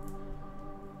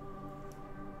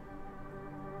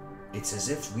 It's as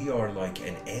if we are like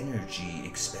an energy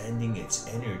expanding its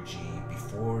energy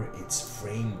before its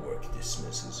framework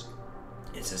dismisses.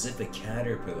 It's as if a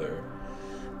caterpillar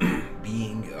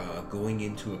being going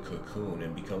into a cocoon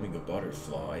and becoming a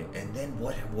butterfly, and then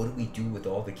what do we do with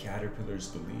all the caterpillar's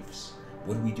beliefs?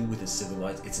 What do we do with the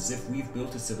civilized? It's as if we've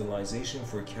built a civilization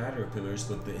for caterpillars,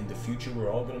 but in the future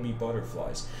we're all going to be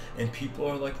butterflies. And people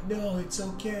are like, no, it's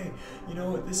okay. You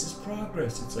know, this is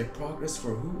progress. It's like, progress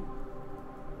for who?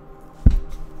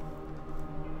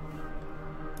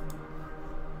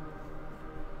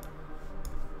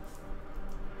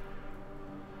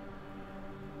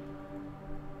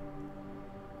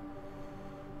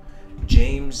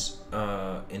 James,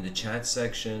 in the chat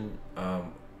section,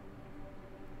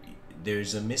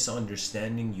 there's a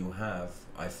misunderstanding you have,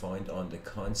 I find, on the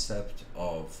concept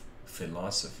of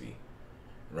philosophy,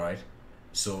 right?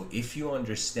 So if you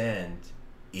understand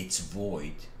it's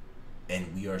void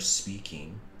and we are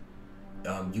speaking,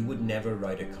 you would never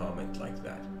write a comment like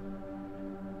that.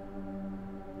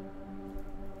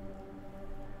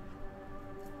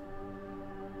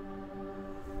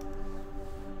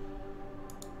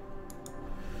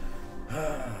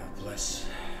 Bless.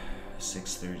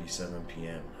 6:37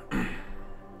 p.m.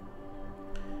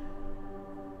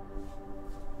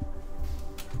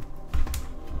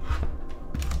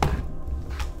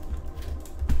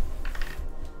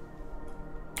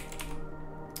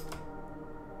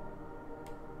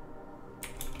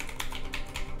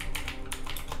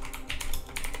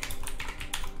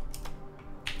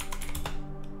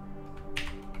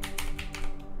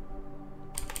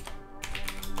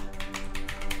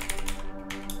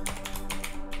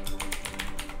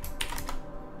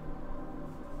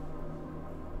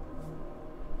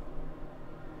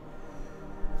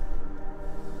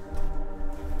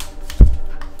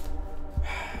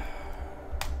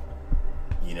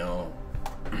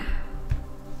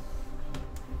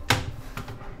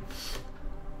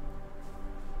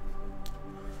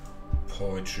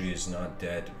 Poetry is not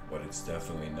dead, but it's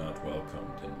definitely not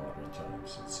welcomed in modern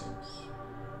times, it seems.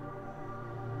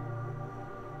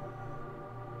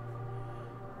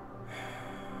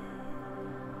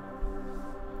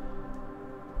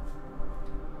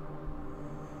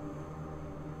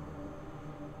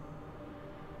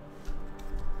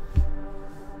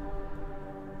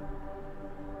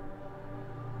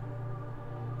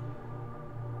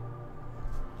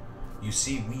 You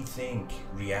see, we think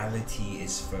reality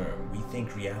is firm. We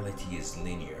think reality is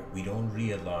linear. We don't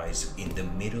realize in the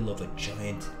middle of a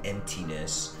giant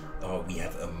emptiness, we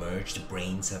have emerged,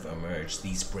 brains have emerged.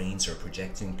 These brains are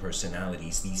projecting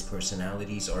personalities. These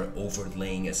personalities are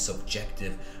overlaying a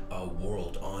subjective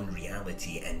world on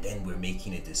reality, and then we're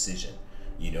making a decision,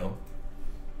 you know?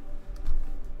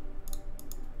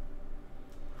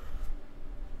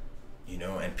 You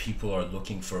know, and people are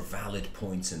looking for valid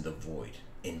points in the void.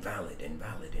 Invalid,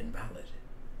 invalid, invalid.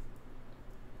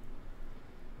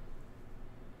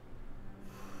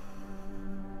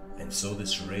 And so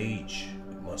this rage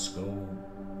must go,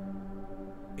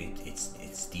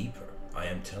 it's deeper. I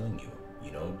am telling you,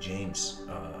 you know, James,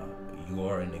 you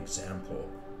are an example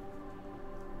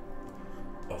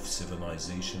of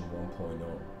civilization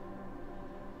 1.0.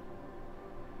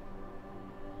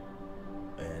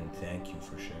 And thank you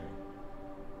for sharing.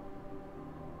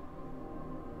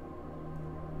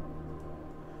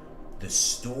 The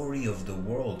story of the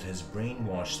world has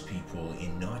brainwashed people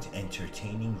in not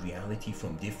entertaining reality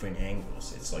from different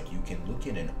angles. It's like you can look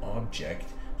at an object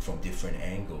from different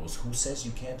angles. Who says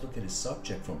you can't look at a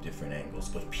subject from different angles?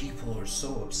 But people are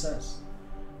so obsessed.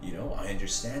 You know, I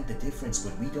understand the difference,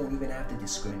 but we don't even have the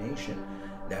discrimination.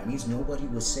 That means nobody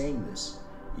was saying this,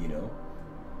 you know?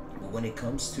 But when it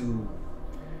comes to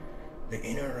the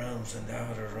inner realms and the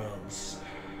outer realms,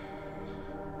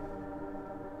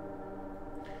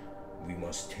 we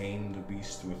must tame the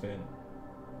beast within,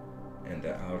 and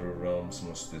the outer realms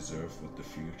must deserve what the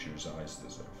future's eyes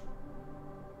deserve.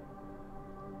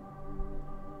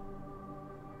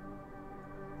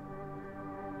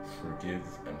 Forgive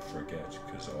and forget,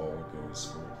 because all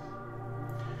goes forth.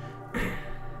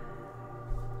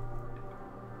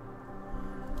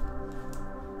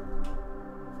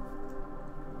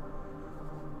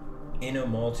 In a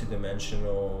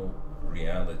multidimensional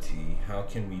reality, how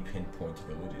can we pinpoint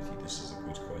validity? This is a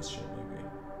good question.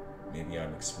 Maybe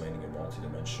I'm explaining a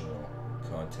multidimensional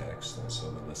context, and so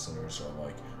the listeners are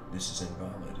like, this is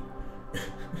invalid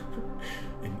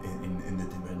in the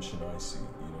dimension I see,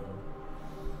 you know?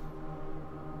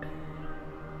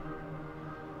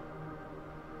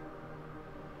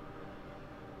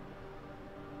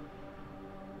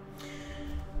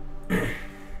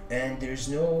 And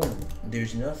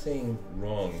there's nothing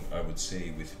wrong, I would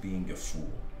say, with being a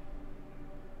fool.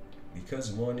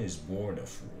 Because one is born a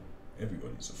fool.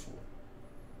 Everybody's a fool.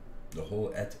 The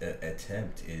whole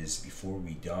attempt is, before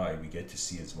we die, we get to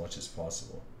see as much as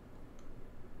possible.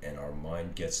 And our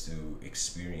mind gets to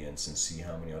experience and see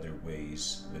how many other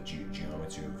ways the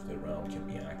geometry of the realm can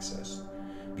be accessed.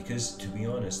 Because, to be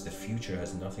honest, the future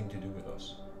has nothing to do with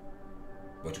us.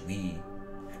 But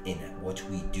in what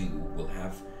we do,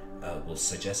 will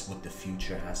suggest what the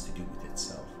future has to do with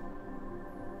itself.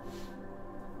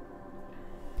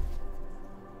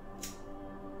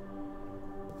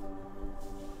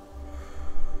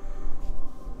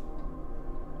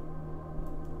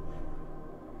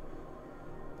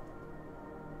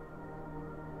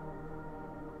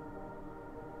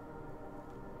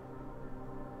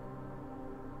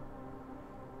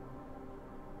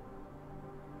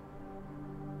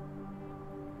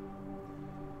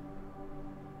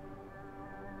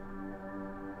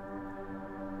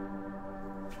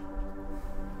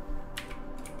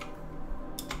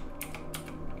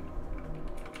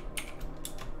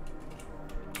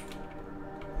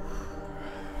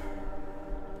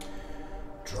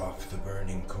 Drop the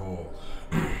burning coal.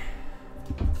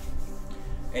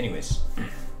 Anyways,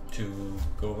 to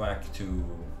go back to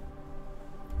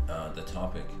the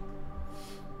topic,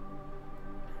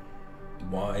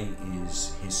 why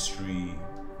is history,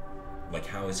 like,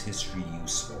 how is history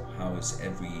useful? How is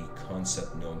every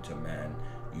concept known to man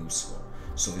useful?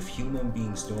 So if human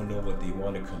beings don't know what they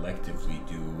want to collectively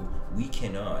do, we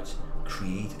cannot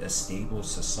create a stable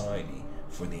society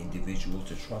for the individual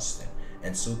to trust in.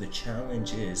 And so the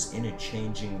challenge is, in a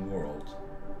changing world,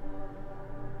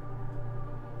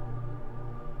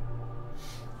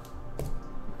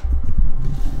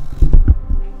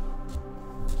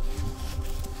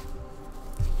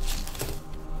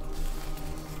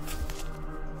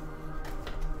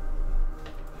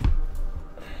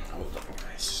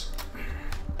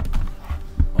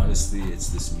 on honestly, it's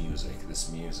this music.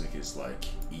 This music is like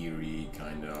eerie,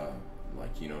 kind of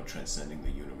like, you know, transcending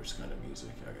the universe kind of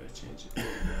music. I gotta change it.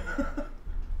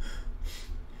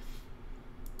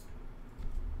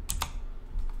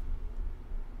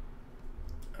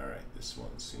 Alright, this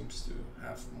one seems to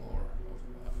have more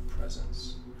of a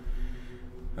presence.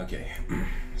 Okay,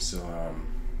 so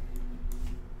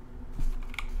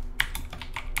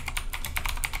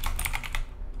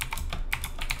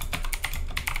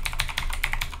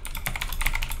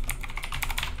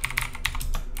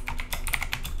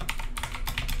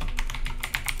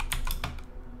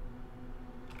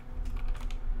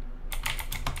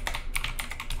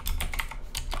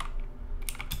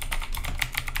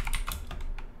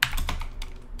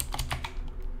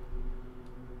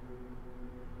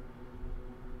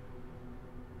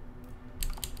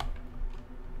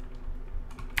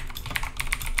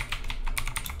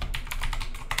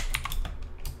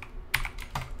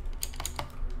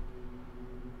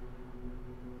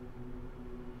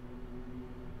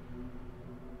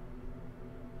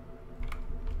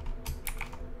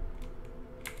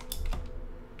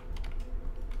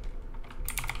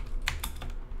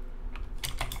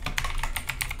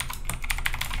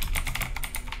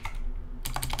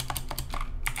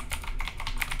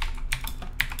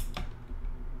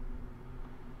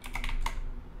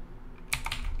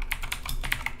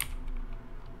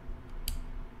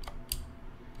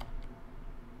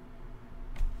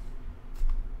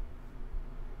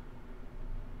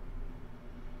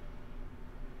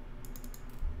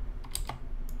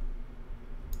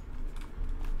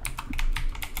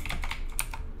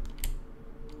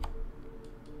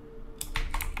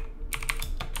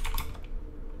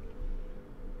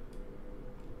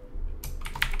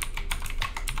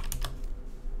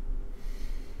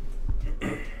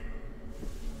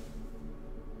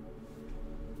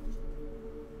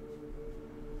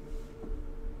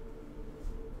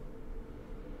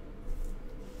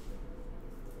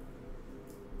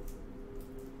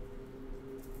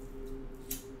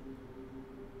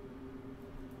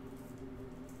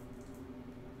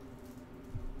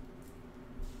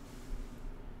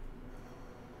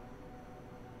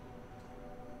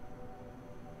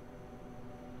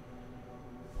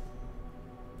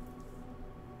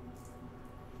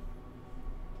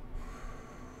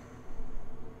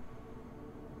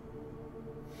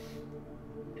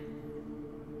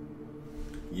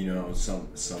you know, some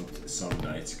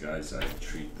nights, guys, I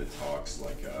treat the talks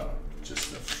like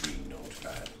just a free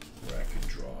notepad where I could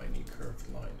draw any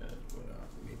curved line in it. But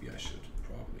maybe I should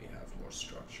probably have more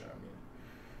structure.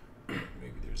 I mean,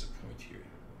 maybe there's a point here,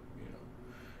 you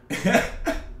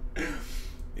know.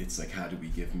 It's like, how do we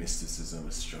give mysticism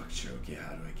a structure? Okay,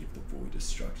 how do I give the void a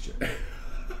structure?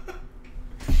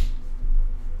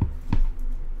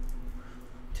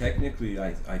 Technically,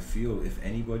 I feel if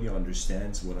anybody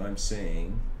understands what I'm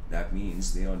saying, that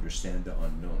means they understand the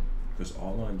unknown. Because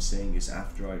all I'm saying is,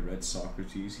 after I read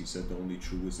Socrates, he said the only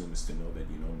true wisdom is to know that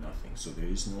you know nothing. So there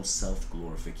is no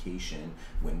self-glorification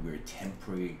when we're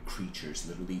temporary creatures,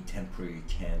 literally temporary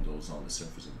candles on the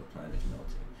surface of the planet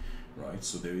melting. Right?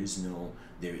 So there is no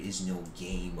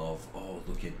game of, oh,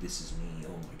 look at, this is me,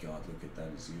 oh my god, look at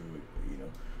that is you know.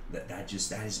 That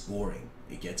is boring.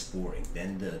 It gets boring.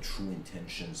 Then the true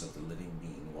intentions of the living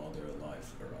being while they're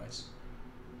alive arise.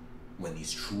 When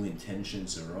these true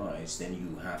intentions arise, then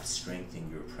you have strength in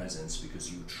your presence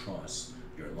because you trust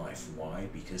your life. Why?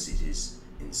 Because it is,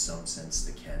 in some sense,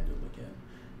 the candle again.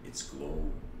 Its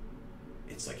glow.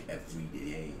 It's like every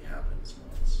day happens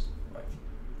once. Like,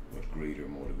 what greater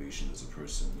motivation does a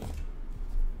person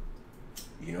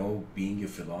need? You know, being a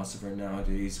philosopher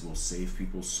nowadays will save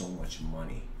people so much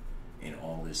money in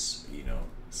all this, you know,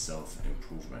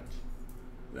 self-improvement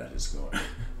that is going.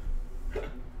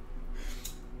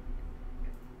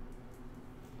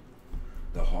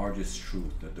 The hardest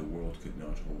truth that the world could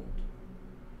not hold,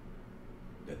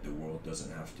 that the world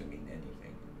doesn't have to mean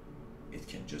anything. It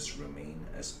can just remain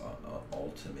as a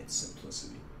ultimate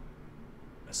simplicity,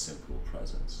 a simple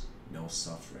presence, no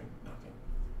suffering, nothing.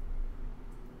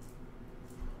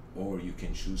 Or you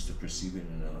can choose to perceive it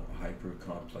in a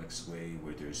hyper-complex way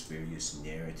where there's various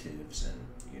narratives and,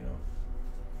 you know,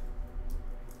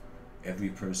 every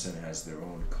person has their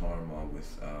own karma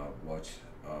with what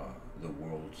the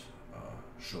world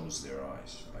shows their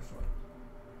eyes, I find.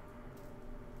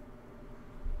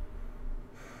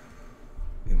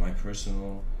 In my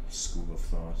personal school of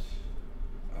thought,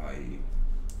 I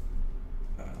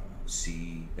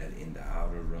see that in the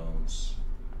outer realms,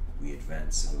 we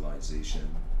advance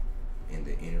civilization. In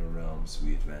the inner realms,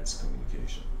 we advance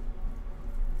communication.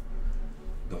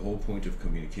 the whole point of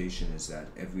communication is that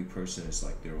every person is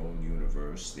like their own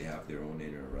universe. They have their own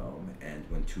inner realm, and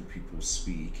when two people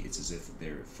speak, it's as if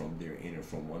they're from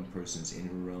one person's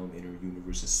inner realm, inner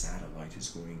universe. A satellite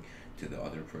is going to the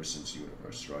other person's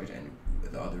universe, right? And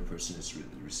the other person is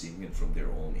receiving it from their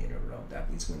own inner realm. That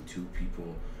means when two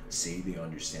people say they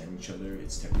understand each other,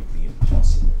 it's technically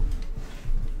impossible.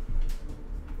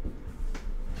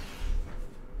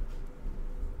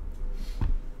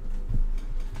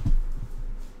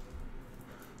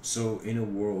 So in a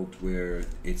world where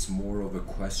it's more of a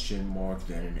question mark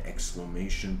than an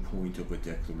exclamation point of a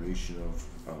declaration of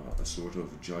a sort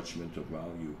of judgment of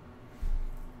value,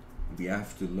 we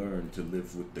have to learn to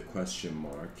live with the question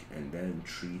mark and then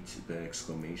treat the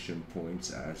exclamation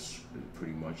points as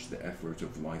pretty much the effort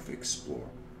of life explore.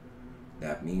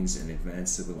 That means an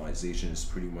advanced civilization is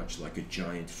pretty much like a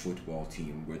giant football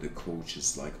team where the coach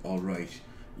is like, all right,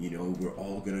 you know, we're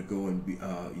all gonna go and be,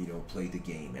 you know, play the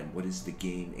game. And what is the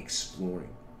game?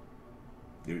 Exploring.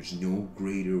 There's no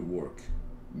greater work,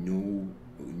 no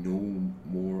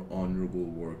more honorable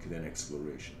work than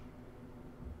exploration.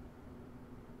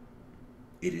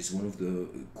 It is one of the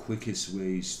quickest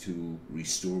ways to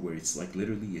restore, where it's like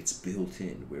literally it's built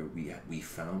in, where we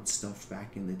found stuff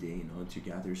back in the day in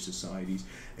hunter-gatherer societies,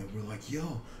 and we're like,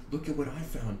 yo, look at what I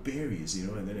found, berries, you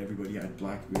know, and then everybody had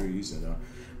blackberries, and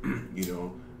you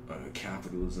know,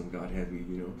 capitalism got heavy,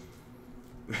 you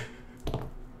know.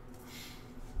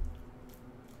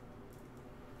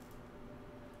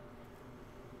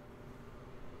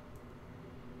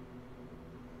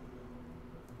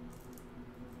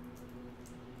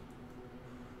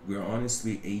 We're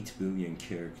honestly 8 billion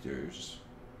characters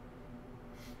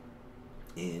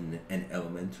in an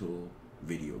elemental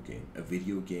video game. A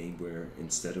video game where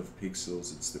instead of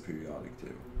pixels, it's the periodic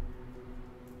table.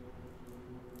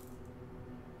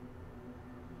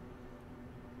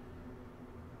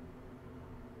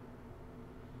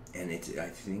 And I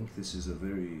think this is a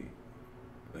very,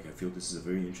 like, I feel this is a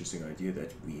very interesting idea,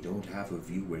 that we don't have a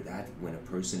view where that when a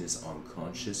person is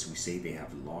unconscious, we say they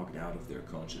have logged out of their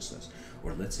consciousness.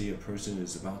 Or let's say a person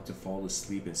is about to fall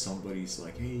asleep and somebody's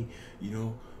like, hey, you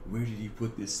know, where did you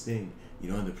put this thing? You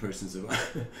know, and the person's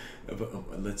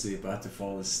let's say about to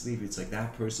fall asleep. It's like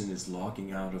that person is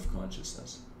logging out of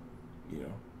consciousness, you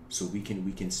know. So we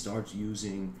can start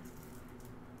using,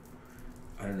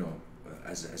 I don't know,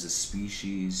 as a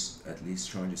species, at least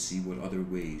trying to see what other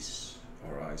ways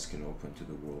our eyes can open to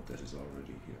the world that is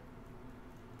already here.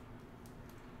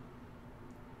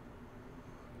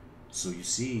 So you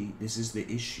see, this is the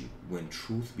issue. When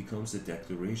truth becomes a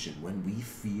declaration, when we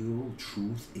feel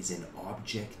truth is an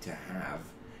object to have,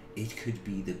 it could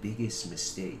be the biggest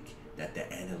mistake that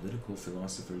the analytical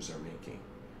philosophers are making,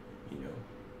 you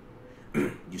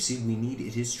know. You see,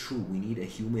 it is true, we need a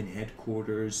human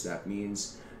headquarters. That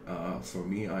means, for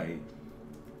me, I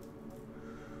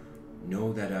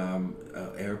know that an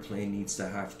airplane needs to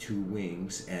have 2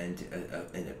 wings, and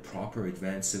a proper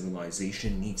advanced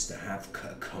civilization needs to have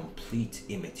a complete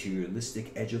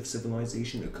immaterialistic edge of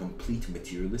civilization, a complete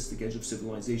materialistic edge of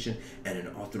civilization, and an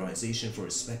authorization for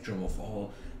a spectrum of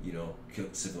all, you know,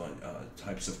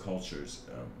 types of cultures.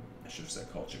 I should have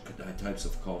said culture, types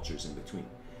of cultures in between.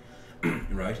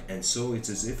 Right? And so it's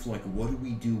as if, like, what do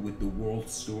we do with the world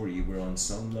story, where on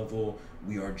some level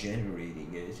we are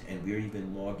generating it and we're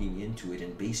even logging into it,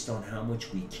 and based on how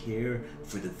much we care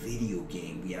for the video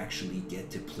game, we actually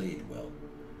get to play it well.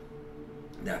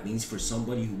 That means for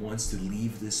somebody who wants to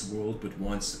leave this world but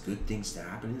wants good things to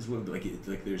happen in this world, like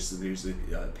there's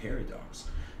a paradox.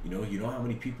 You know how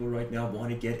many people right now want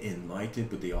to get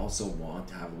enlightened, but they also want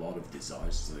to have a lot of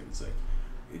desires. It's like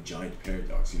a giant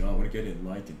paradox. You know, I want to get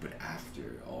enlightened, but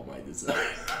after all my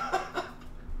desires.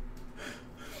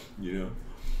 You know?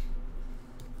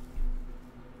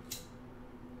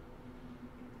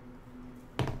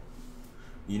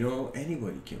 You know,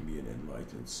 anybody can be an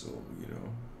enlightened soul, you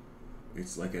know?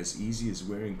 It's like as easy as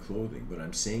wearing clothing, but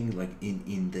I'm saying, like,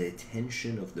 in the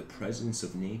attention of the presence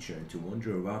of nature, and to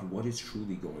wonder about what is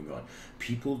truly going on.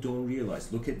 People don't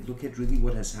realize, look at really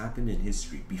what has happened in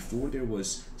history. Before there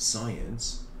was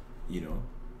science, you know,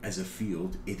 as a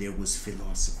field, there was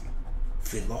philosophy.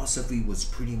 Philosophy was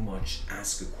pretty much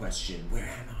ask a question, where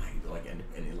am I? Like, and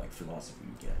in like philosophy,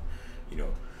 you can, you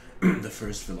know, the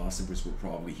first philosophers were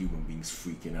probably human beings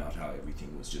freaking out how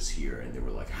everything was just here, and they were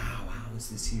like, how is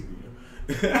this here,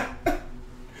 you know?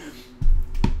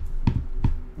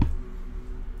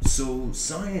 So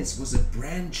science was a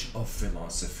branch of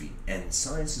philosophy, and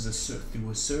science is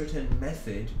through a certain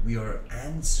method we are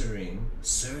answering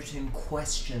certain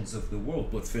questions of the world,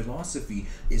 but philosophy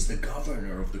is the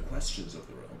governor of the questions of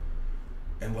the realm.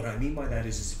 And what I mean by that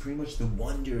is it's pretty much the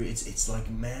wonder. It's like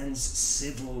man's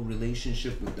civil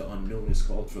relationship with the unknown is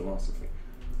called philosophy.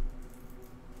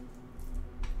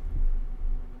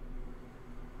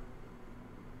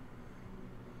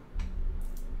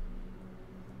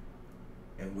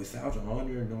 And without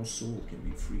honor, no soul can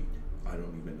be freed. I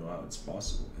don't even know how it's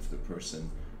possible if the person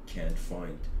can't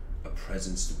find a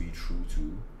presence to be true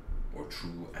to or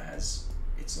true as.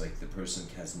 It's like the person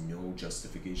has no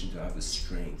justification to have a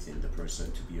strength in the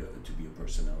person to be a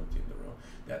personality in the realm.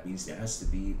 That means there has to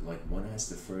be, like, one has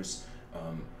to first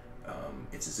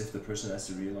it's as if the person has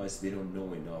to realize they don't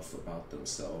know enough about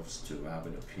themselves to have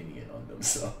an opinion on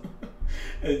themselves.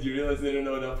 And you realize they don't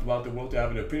know enough about the world to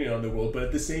have an opinion on the world, but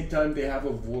at the same time they have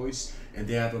a voice and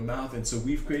they have a mouth. And so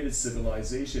we've created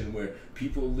civilization where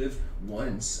people live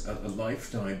once a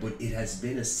lifetime, but it has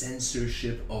been a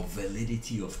censorship of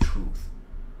validity of truth.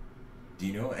 Do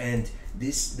you know? And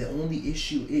this, the only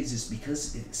issue is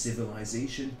because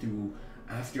civilization through,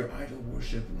 after idol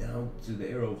worship, now to the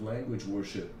era of language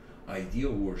worship,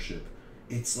 ideal worship,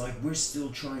 it's like we're still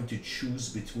trying to choose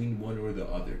between one or the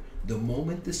other. The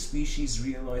moment the species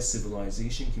realize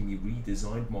civilization can be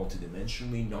redesigned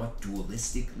multidimensionally, not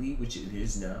dualistically, which it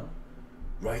is now.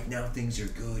 Right now things are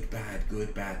good,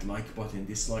 bad, like button,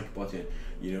 dislike button,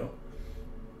 you know?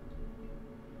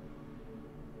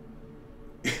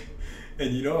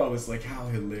 And you know, I was like, how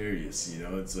hilarious, you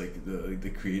know? It's like the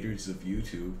creators of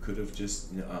YouTube could have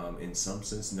just, in some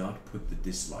sense, not put the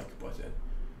dislike button,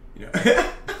 you know?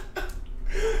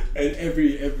 And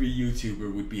every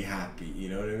YouTuber would be happy, you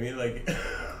know what I mean? Like,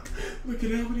 look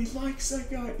at how many likes I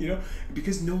got, you know?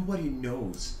 Because nobody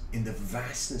knows in the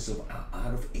vastness of,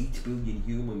 out of 8 billion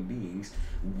human beings,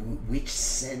 which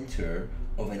center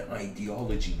of an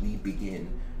ideology we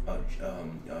begin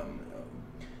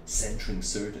centering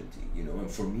certainty, you know?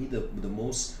 And for me, the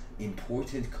most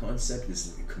important concept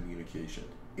is communication.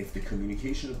 If the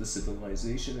communication of the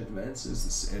civilization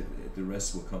advances, the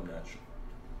rest will come naturally.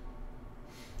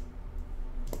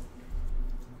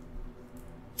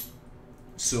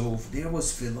 So there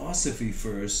was philosophy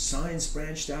first, science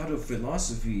branched out of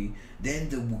philosophy, then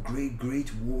the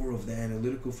great war of the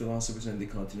analytical philosophers and the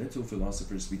continental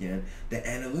philosophers began. The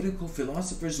analytical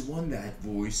philosophers won that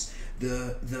voice.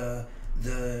 The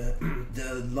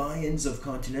lions of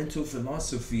continental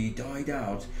philosophy died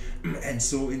out, and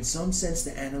so in some sense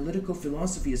the analytical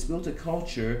philosophy has built a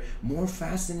culture more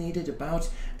fascinated about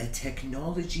a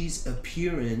technology's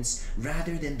appearance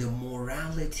rather than the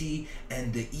morality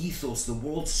and the ethos, the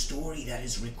world story that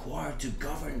is required to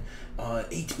govern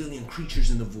 8 billion creatures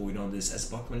in the void on this, as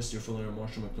Buckminster Fuller and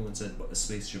Marshall McLuhan said, a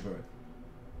spaceship Earth.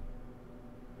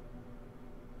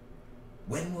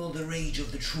 When will the rage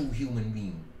of the true human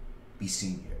being be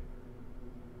seen here?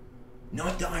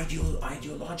 Not the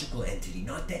ideological entity,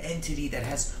 not the entity that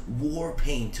has war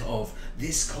paint of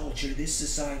this culture, this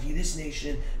society, this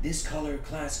nation, this color,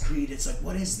 class, creed. It's like,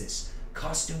 what is this?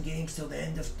 Costume games till the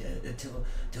end of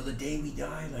till the day we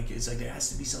die? Like, it's like there has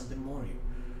to be something more here,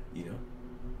 you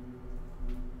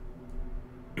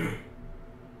know?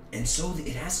 And so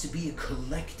it has to be a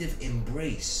collective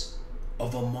embrace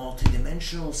of a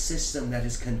multidimensional system that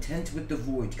is content with the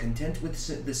void, content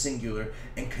with the singular,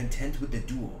 and content with the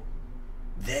dual.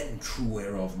 Then true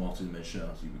era of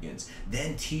multidimensionality begins.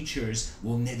 Then teachers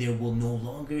there will no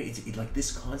longer, like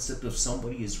this concept of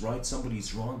somebody is right, somebody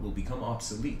is wrong will become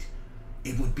obsolete.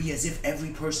 It would be as if every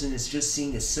person is just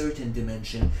seeing a certain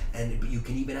dimension, and you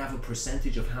can even have a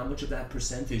percentage of how much of that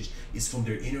percentage is from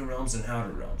their inner realms and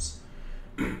outer realms.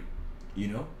 You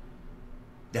know?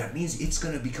 That means it's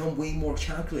going to become way more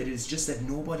calculated. It's just that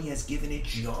nobody has given it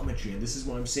geometry. And this is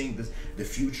what I'm saying. The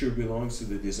future belongs to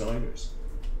the designers.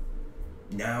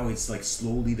 Now it's like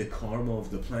slowly the karma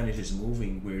of the planet is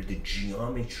moving where the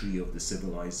geometry of the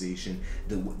civilization,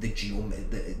 the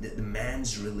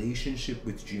man's relationship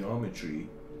with geometry,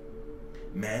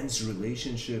 man's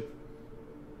relationship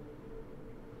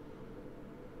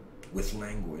with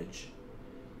language,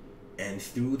 and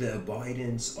through the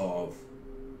abidance of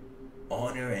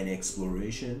honor and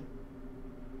exploration,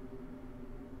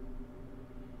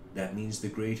 that means the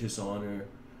greatest honor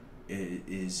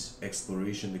is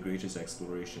exploration. The greatest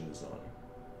exploration is honor.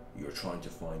 You're trying to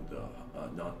find the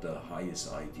not the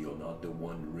highest ideal, not the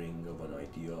one ring of an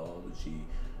ideology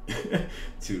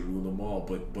to rule them all,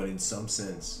 but in some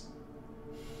sense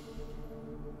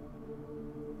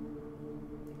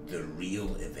the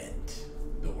real event,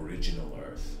 the original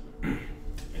Earth.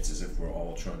 It's as if we're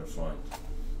all trying to find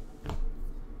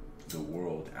the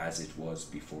world as it was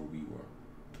before we were,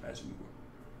 as we were.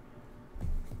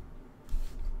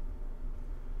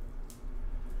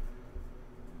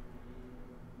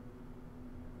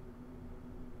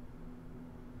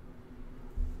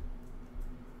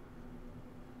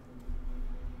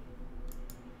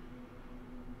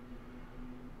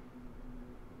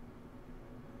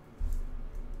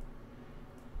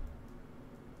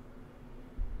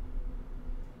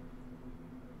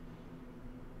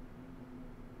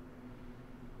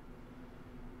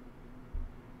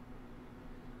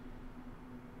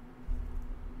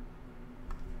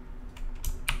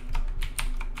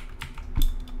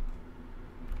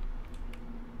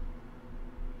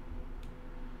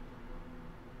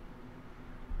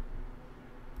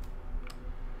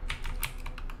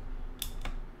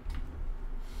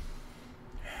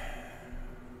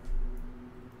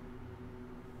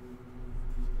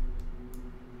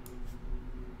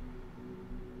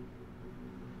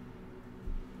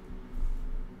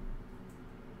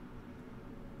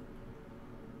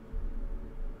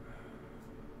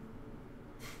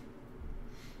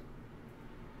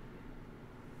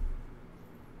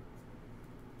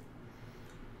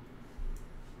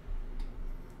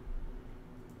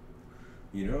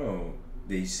 You know,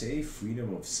 they say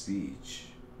freedom of speech,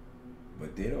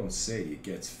 but they don't say it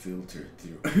gets filtered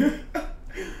through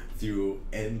through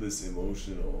endless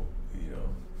emotional,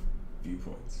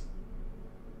 viewpoints.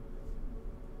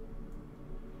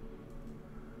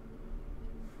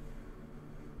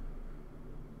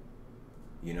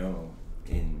 You know,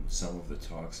 in some of the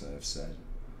talks I have said,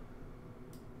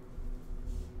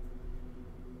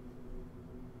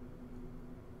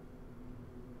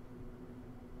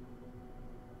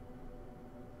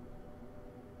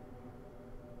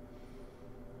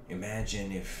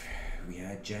 imagine if we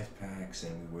had jetpacks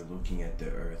and we were looking at the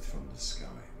earth from the sky,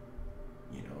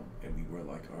 and we were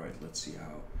like, all right, let's see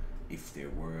how, if there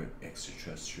were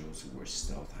extraterrestrials who were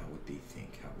stealth, how would they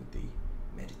think? How would they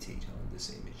meditate on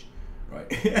this image? Right?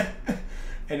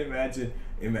 And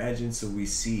imagine, so we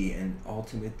see, and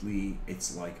ultimately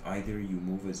it's like either you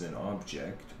move as an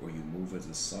object or you move as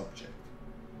a subject.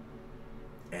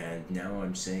 And now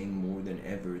I'm saying more than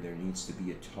ever, there needs to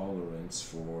be a tolerance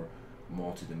for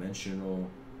multidimensional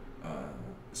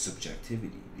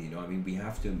subjectivity. We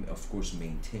have to, of course,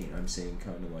 maintain. I'm saying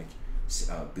kind of like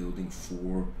building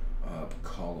four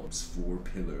columns, four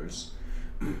pillars,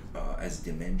 as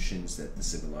dimensions that the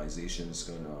civilization is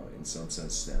gonna, in some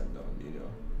sense, stand on.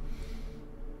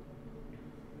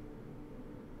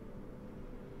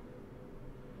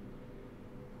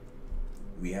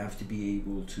 We have to be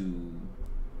able to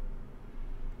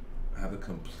have a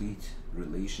complete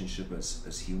relationship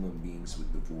as human beings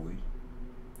with the void,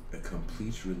 a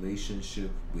complete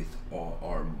relationship with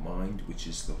our mind, which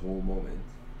is the whole moment,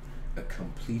 a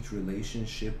complete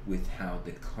relationship with how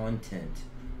the content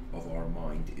of our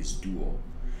mind is dual,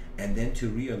 and then to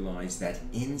realize that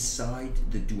inside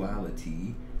the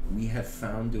duality we have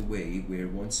found a way where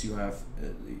once you have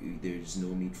there's no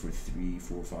need for 3,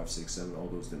 4, 5, 6, 7, all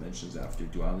those dimensions after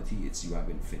duality. It's you have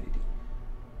infinity.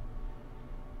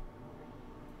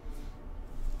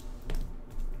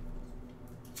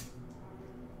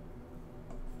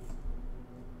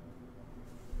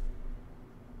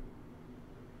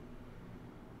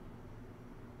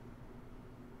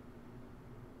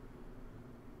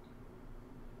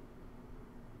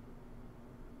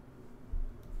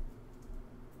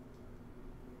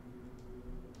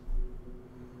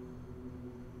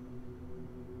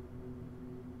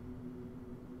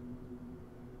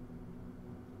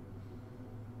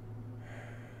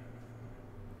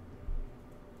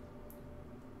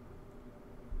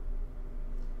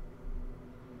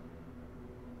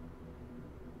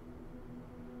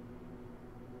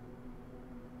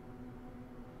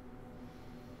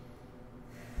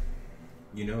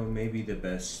 Maybe the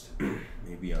best,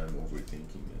 maybe I'm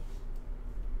overthinking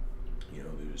it.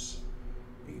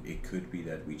 It could be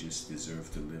that we just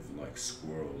deserve to live like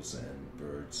squirrels and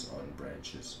birds on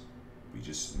branches. We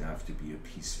just have to be a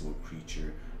peaceful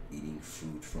creature, eating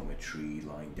fruit from a tree,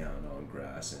 lying down on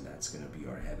grass, and that's going to be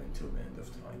our heaven till the end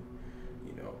of time.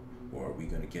 Or are we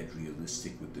going to get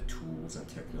realistic with the tools and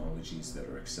technologies that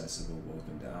are accessible both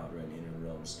in the outer and inner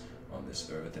realms on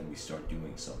this earth, and we start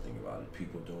doing something about it?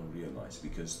 People don't realize,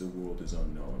 because the world is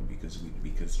unknown,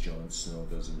 because Jon Snow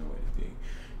doesn't know anything.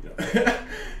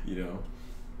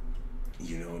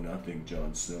 You know nothing,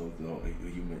 Jon Snow. Though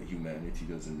humanity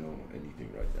doesn't know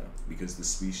anything right now, because the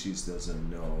species doesn't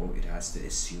know. It has to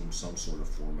assume some sort of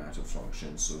format or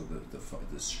function. So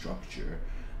the structure,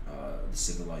 the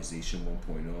civilization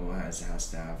 1.0 has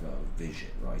to have a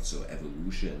vision, right? So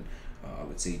evolution, I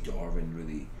would say Darwin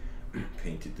really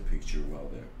painted the picture well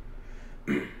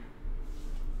there.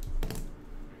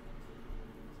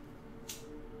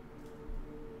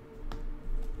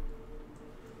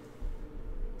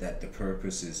 That the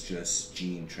purpose is just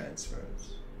gene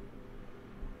transference.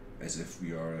 As if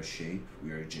we are a shape,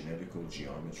 we are a genetical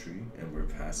geometry, and we're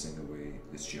passing away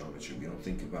this geometry. We don't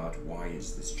think about why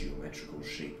is this geometrical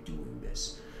shape doing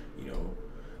this,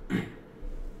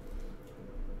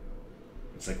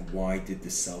 It's like, why did the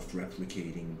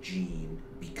self-replicating gene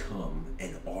become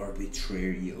an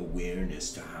arbitrary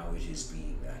awareness to how it is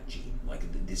being that gene? Like,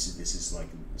 this is like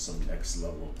some next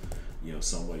level,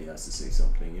 somebody has to say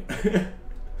something.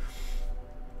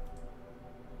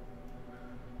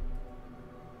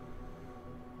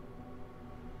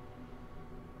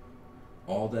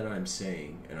 All that I'm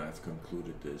saying, and I've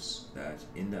concluded this, that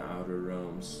in the outer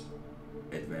realms,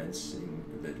 advancing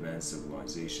the advanced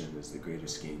civilization is the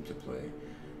greatest game to play,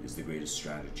 is the greatest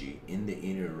strategy. In the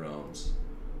inner realms,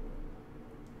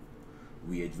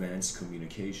 we advance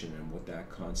communication, and what that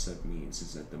concept means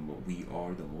is that we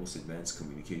are the most advanced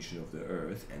communication of the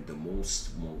earth, and the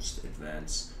most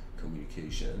advanced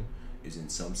communication is in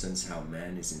some sense how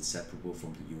man is inseparable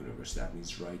from the universe. That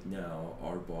means right now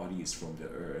our body is from the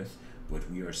earth, but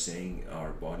we are saying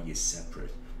our body is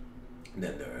separate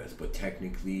than the earth. But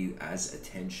technically, as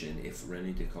attention, if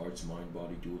Rene Descartes'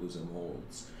 mind-body dualism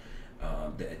holds,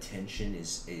 the attention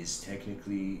is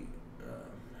technically,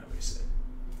 how do I say it?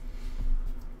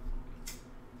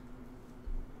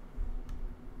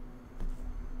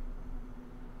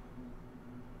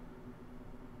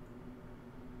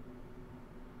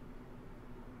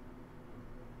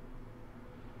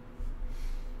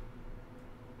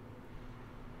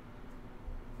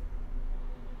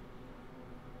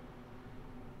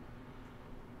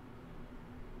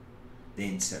 The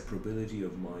inseparability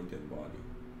of mind and body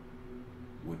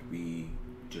would be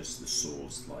just the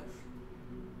soul's life.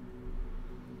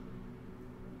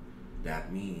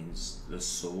 That means the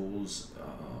soul's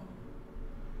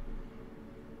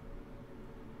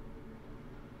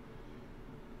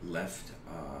left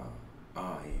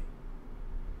eye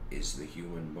is the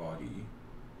human body,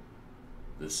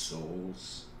 the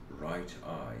soul's right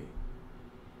eye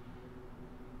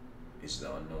is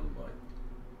the unknown mind.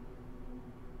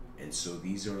 And so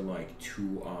these are like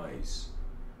two eyes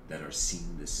that are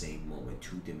seeing the same moment,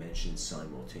 two dimensions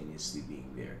simultaneously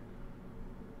being there.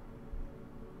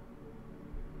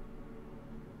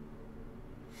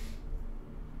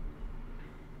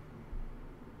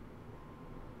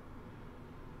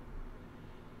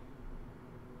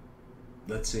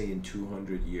 Let's say in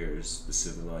 200 years, the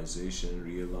civilization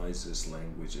realizes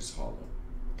language is hollow.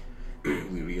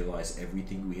 We realize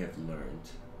everything we have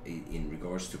learned in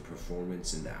regards to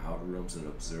performance in the outer realms and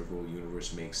observable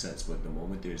universe makes sense, but the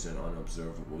moment there's an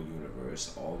unobservable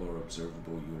universe, all our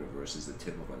observable universe is the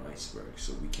tip of an iceberg,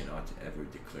 so we cannot ever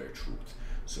declare truth.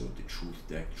 So the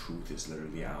truth is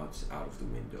literally out of the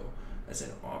window as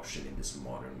an option in this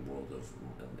modern world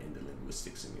in the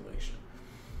linguistic simulation.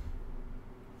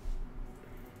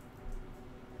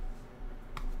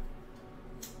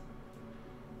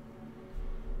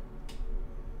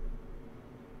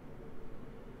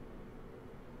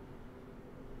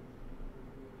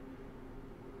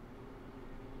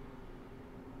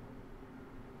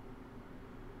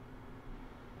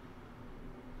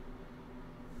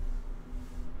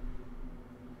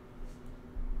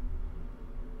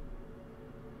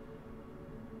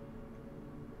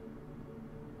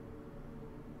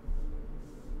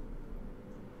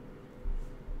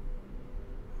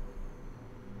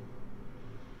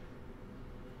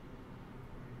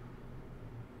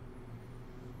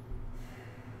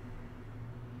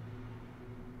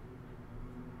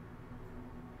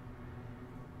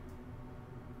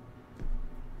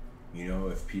 You know,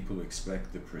 if people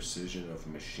expect the precision of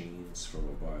machines from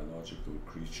a biological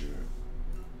creature,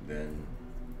 then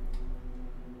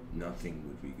nothing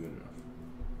would be good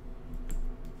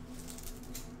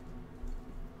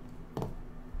enough.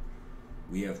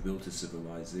 We have built a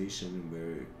civilization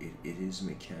where it is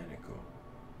mechanical,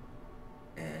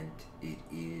 and it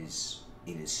is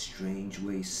in a strange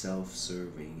way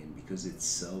self-serving, and because it's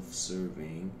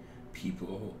self-serving,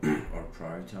 people are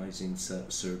prioritizing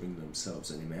serving themselves.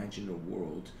 And imagine a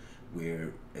world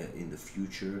where in the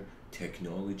future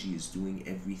technology is doing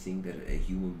everything that a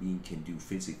human being can do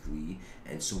physically,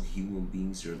 and so human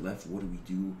beings are left, what do we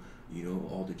do? You know,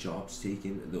 all the jobs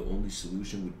taken, the only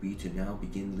solution would be to now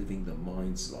begin living the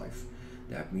mind's life.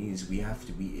 That means we have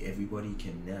to be, everybody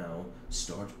can now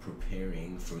start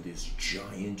preparing for this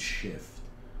giant shift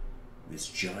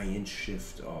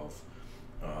of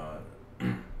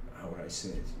how would I say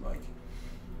it, like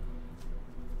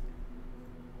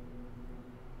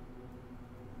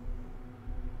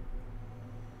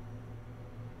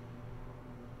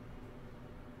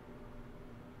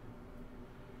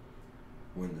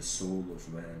when the soul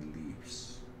of man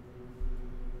leaves,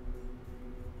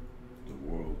 the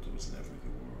world was never the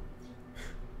world.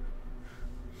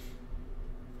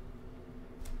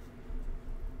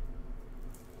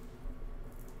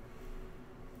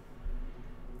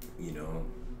 You know,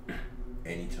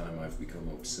 anytime I've become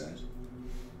upset,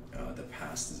 the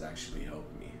past has actually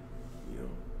helped me. You know,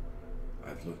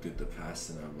 I've looked at the past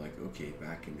and I'm like, okay,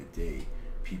 back in the day,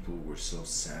 people were so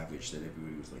savage that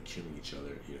everybody was like killing each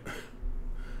other. You know,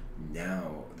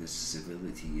 now this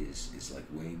civility is like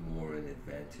way more an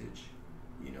advantage.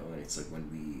 You know, and it's like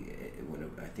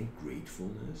when I think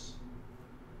gratefulness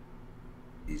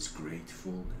is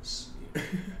gratefulness. You know?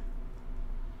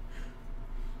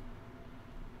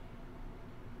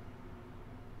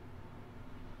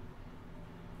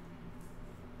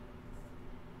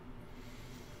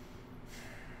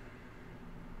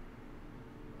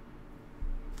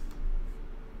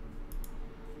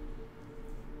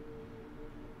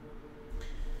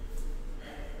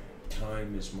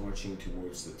 time is marching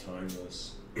towards the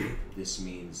timeless. This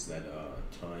means that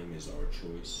time is our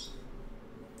choice.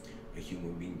 A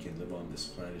human being can live on this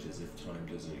planet as if time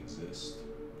doesn't exist.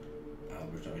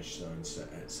 Albert Einstein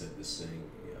said the same.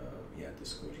 He had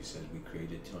this quote. He said, "We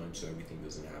created time, so everything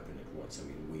doesn't happen at once." I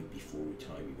mean, way before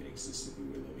time even existed, we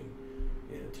were living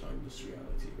in a timeless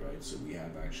reality, right? So we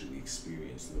have actually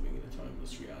experienced living in a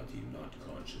timeless reality, not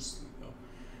consciously, though.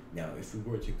 Now, if we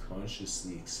were to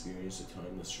consciously experience a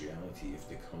timeless reality, if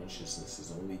the consciousness is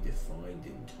only defined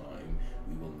in time,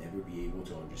 we will never be able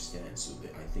to understand. So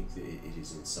I think that it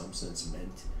is in some sense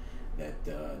meant that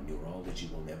neurology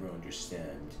will never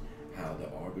understand how the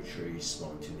arbitrary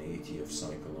spontaneity of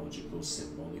psychological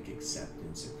symbolic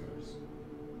acceptance occurs.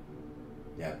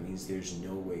 That means there's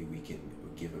no way we can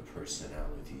give a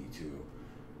personality to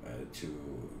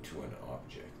an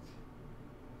object.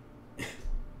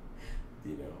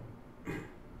 You know.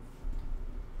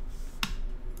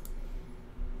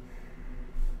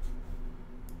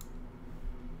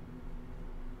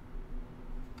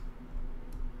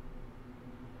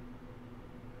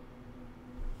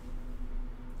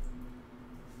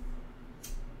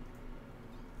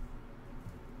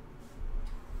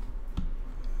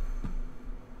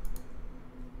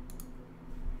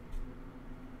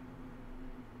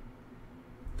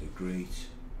 The great,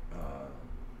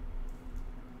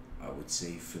 I would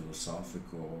say,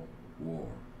 philosophical war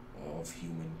of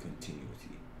human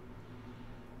continuity.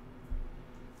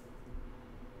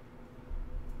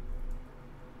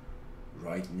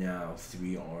 Right now,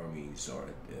 3 armies are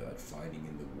fighting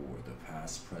in the war: the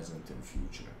past, present, and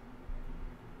future.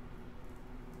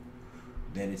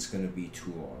 Then it's going to be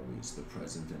 2 armies: the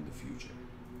present and the future.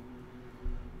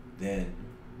 Then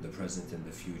the present and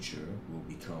the future will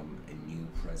become a new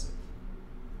present.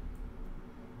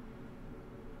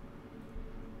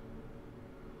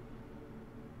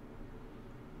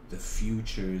 The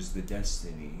future is the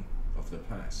destiny of the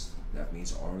past. That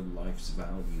means our life's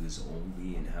value is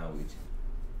only in how it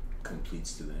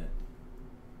completes to that.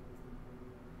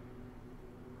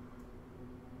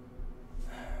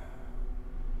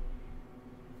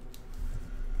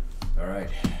 All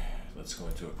right, let's go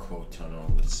into a quote tunnel.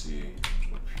 Let's see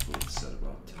what people have said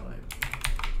about time.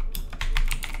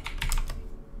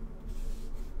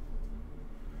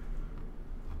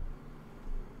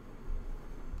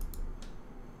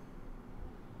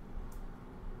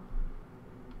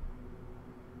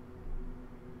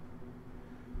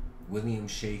 William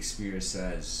Shakespeare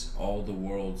says, "All the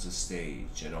world's a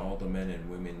stage, and all the men and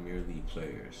women merely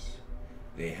players.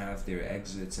 They have their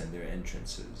exits and their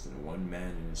entrances, and one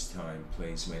man in his time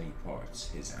plays many parts,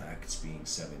 his acts being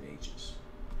 7 ages."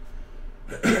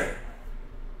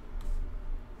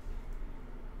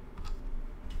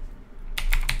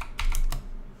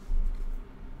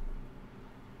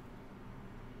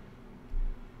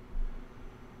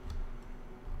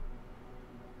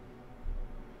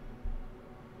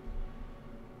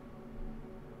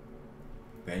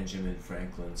 Benjamin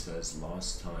Franklin says,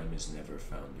 "Lost time is never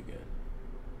found again."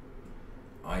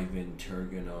 Ivan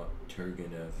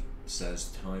Turgenev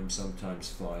says, "Time sometimes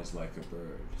flies like a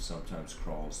bird, sometimes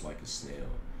crawls like a snail,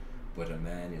 but a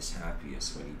man is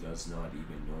happiest when he does not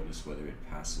even notice whether it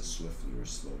passes swiftly or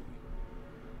slowly."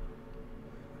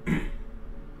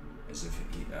 as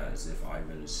if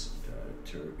Ivan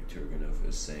Turgenev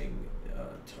is saying,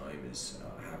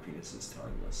 happiness is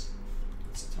timeless.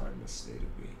 It's a timeless state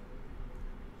of being.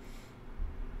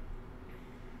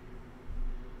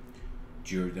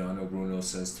 Giordano Bruno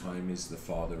says, "Time is the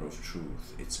father of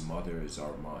truth. Its mother is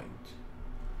our mind."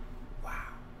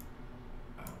 Wow.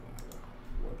 Oh, wow.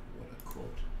 What a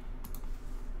quote.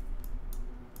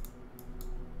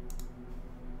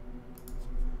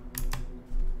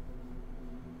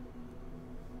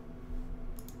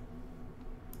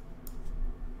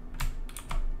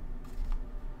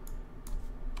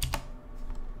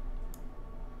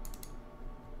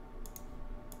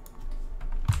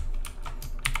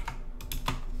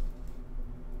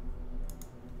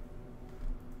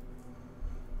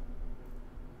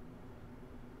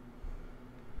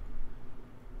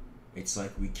 It's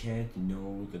like we can't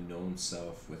know the known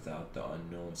self without the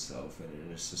unknown self, and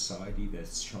in a society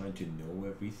that's trying to know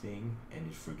everything and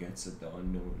it forgets that the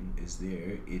unknown is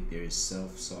there, there is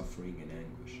self-suffering and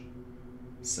anguish,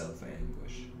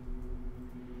 self-anguish.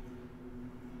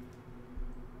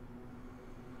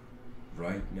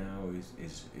 Right now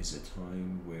is a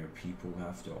time where people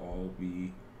have to all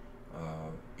be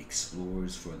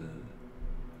explorers for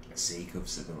the sake of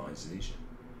civilization.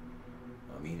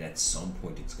 I mean, at some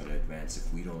point it's going to advance.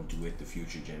 If we don't do it, the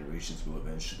future generations will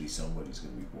eventually, somebody's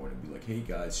going to be born and be like, "Hey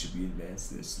guys, should we advance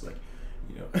this?" Like,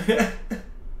 you know.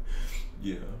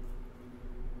 You know.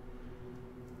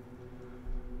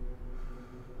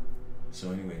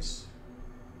 So anyways,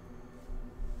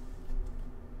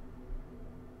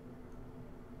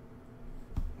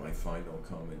 my final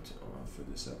comment for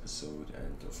this episode,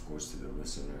 and of course to the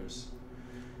listeners,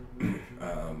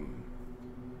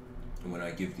 when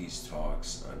I give these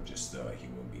talks, I'm just a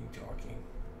human being talking.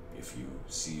 If you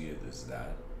see it as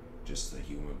that, just a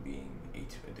human being.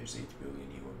 There's 8 billion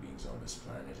human beings on this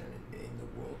planet, and in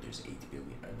the world there's 8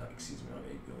 billion. Not 8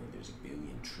 billion. There's a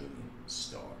billion trillion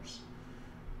stars.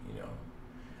 You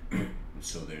know,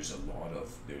 so there's a lot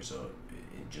of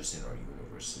just in our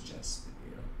universe suggests,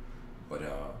 you know, but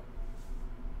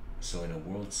so in a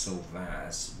world so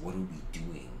vast, what are we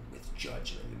doing with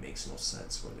judgment? It makes no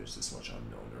sense when there's this much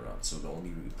unknown around. So the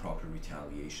only proper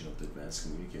retaliation of the advanced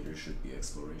communicator should be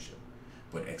exploration.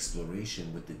 But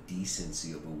exploration with the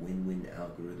decency of a win-win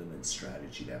algorithm and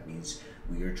strategy. That means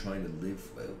we are trying to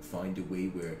find a way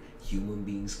where human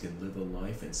beings can live a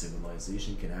life and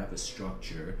civilization can have a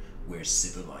structure where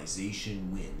civilization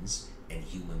wins and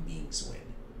human beings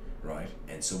win, right?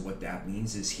 And so what that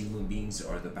means is human beings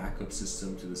are the backup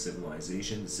system to the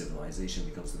civilization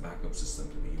becomes the backup system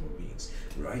to the human beings.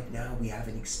 Right now we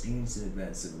haven't experienced an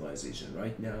advanced civilization.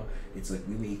 Right now it's like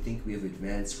we may think we have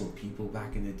advanced from people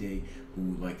back in the day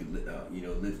who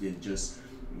lived in just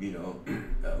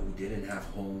who didn't have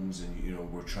homes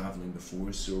and were traveling the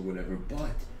forest or whatever,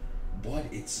 but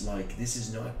it's like this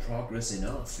is not progress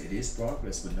enough. It is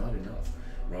progress but not enough,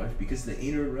 right? Because the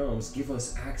inner realms give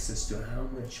us access to how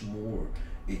much more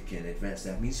it can advance.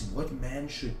 That means what man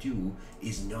should do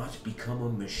is not become a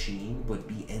machine but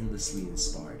be endlessly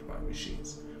inspired by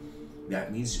machines.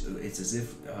 That means it's as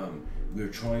if we're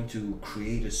trying to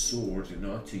create a sword,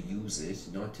 not to use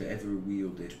it, not to ever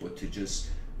wield it, but to just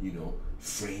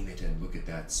frame it and look at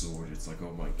that sword. It's like,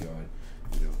 oh my god,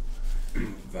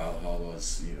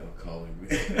 Valhalla's calling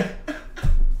me.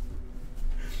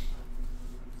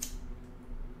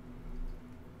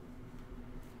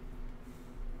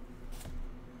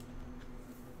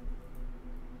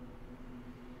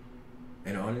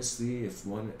 And honestly, if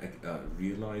one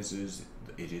realizes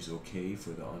it is okay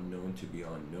for the unknown to be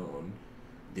unknown,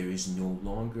 there is no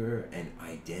longer an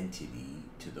identity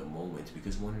to the moment,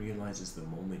 because one realizes the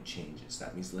moment changes.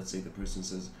 That means, let's say the person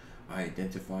says, I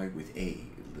identify with A,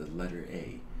 the letter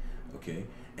A, okay?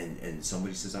 And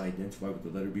somebody says, I identify with the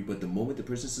letter B, but the moment the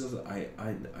person says, I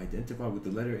identify with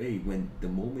the letter A, when the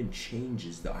moment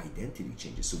changes, the identity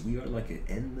changes. So we are like an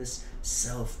endless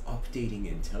self-updating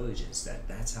intelligence.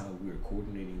 That's how we're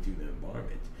coordinating through the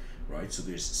environment, right? So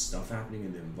there's stuff happening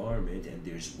in the environment, and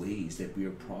there's ways that we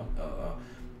are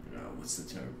what's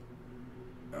the term?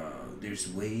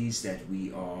 There's ways that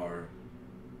we are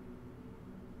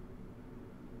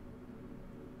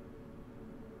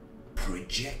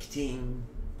projecting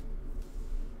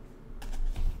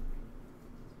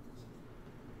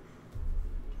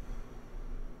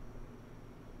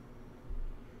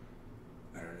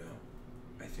I don't know.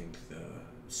 I think the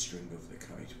string of the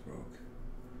kite broke.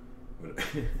 What?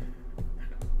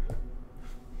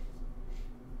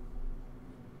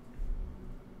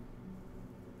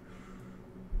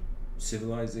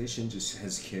 Civilization just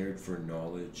has cared for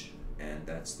knowledge, and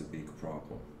that's the big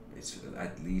problem. It's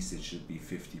at least it should be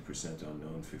 50%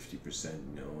 unknown,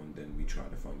 50% known. Then we try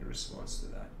to find a response to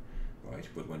that, right?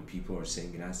 But when people are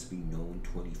saying it has to be known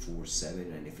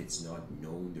 24/7, and if it's not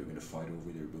known, they're gonna fight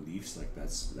over their beliefs. Like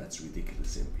that's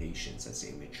ridiculous impatience. That's the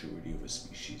immaturity of a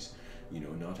species.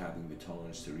 Not having the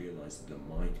tolerance to realize that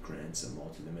the mind grants a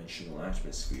multidimensional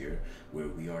atmosphere where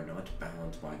we are not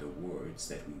bound by the words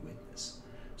that we witness.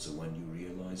 So when you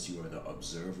realize you are the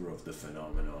observer of the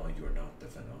phenomena, you're not the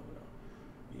phenomena.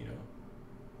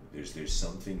 There's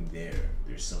something there.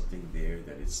 There's something there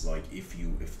that it's like if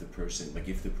the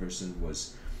person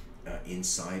was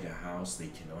inside a house, they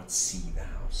cannot see the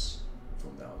house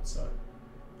from the outside.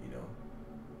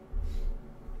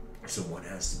 So one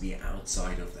has to be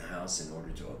outside of the house in order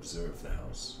to observe the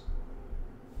house.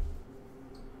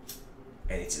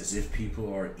 And it's as if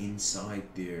people are inside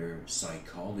their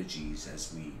psychologies,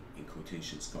 as we, in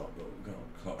quotations, call.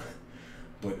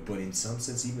 But in some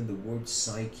sense, even the word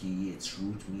psyche, its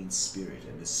root means spirit,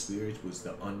 and the spirit was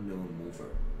the unknown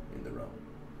mover in the realm.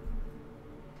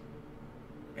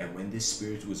 And when this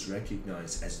spirit was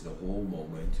recognized as the whole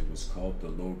moment, it was called the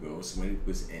logos. When it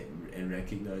was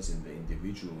recognized in the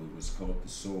individual, it was called the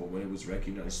soul. When it was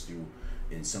recognized through,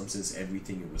 in some sense,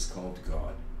 everything, it was called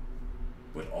God.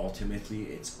 But ultimately,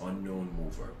 it's unknown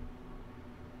mover,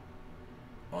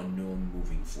 unknown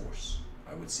moving force.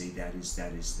 I would say that is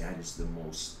the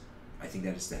most. I think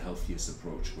that is the healthiest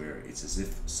approach, where it's as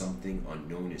if something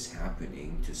unknown is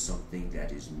happening to something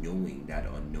that is knowing that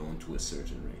unknown to a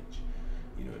certain range,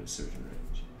 in a certain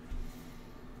range.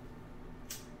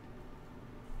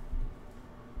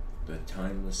 The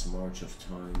timeless march of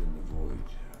time in the void.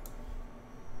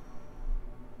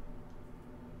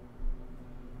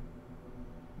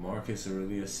 Marcus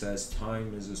Aurelius says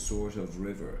time is a sort of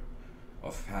river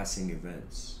of passing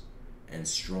events, and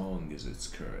strong is its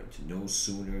current. No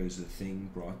sooner is a thing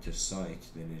brought to sight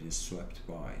than it is swept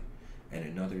by, and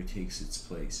another takes its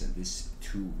place, and this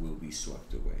too will be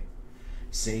swept away.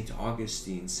 Saint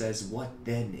Augustine says, what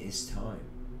then is time?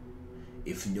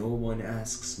 If no one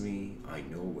asks me, I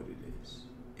know what it is.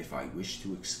 If I wish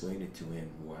to explain it to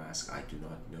him who asks, I do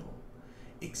not know.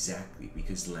 Exactly,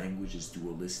 because language is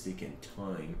dualistic and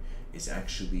time is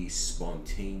actually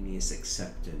spontaneous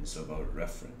acceptance of our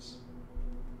reference.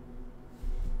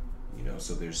 You know,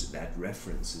 so there's that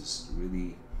reference is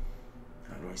really,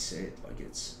 how do I say it? Like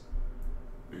it's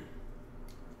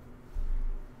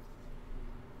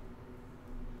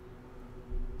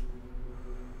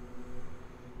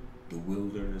the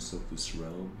wilderness of this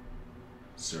realm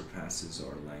surpasses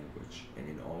our language, and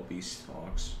in all these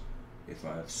talks, if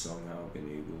I have somehow been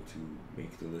able to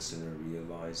make the listener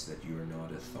realize that you're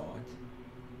not a thought,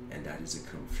 and that is a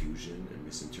confusion and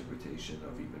misinterpretation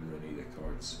of even René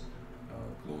Descartes'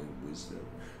 glowing wisdom.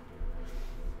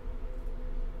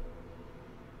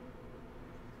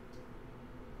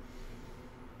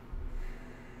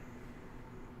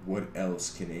 What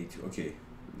else can okay,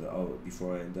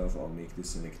 before I end off, I'll make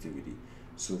this an activity.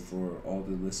 So for all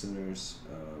the listeners,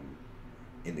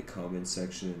 in the comment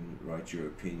section, write your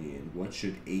opinion. What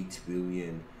should 8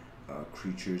 billion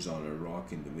creatures on a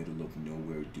rock in the middle of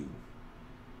nowhere do?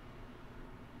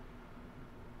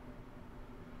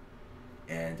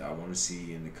 And I want to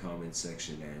see in the comment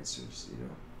section answers, you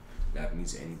know. That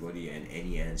means anybody, and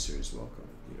any answer is welcome,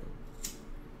 you know.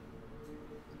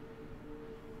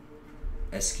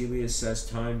 Aeschylus says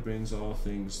time brings all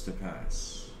things to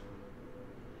pass.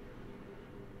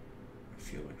 I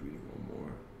feel like reading one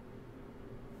more.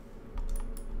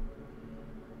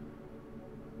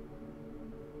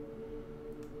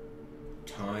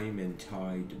 Time and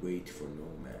tide wait for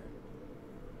no man.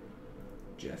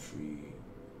 Geoffrey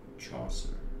Chaucer.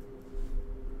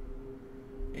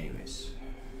 Anyways,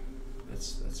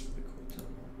 that's really cool.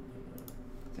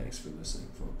 Thanks for listening,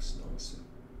 folks. Namaste.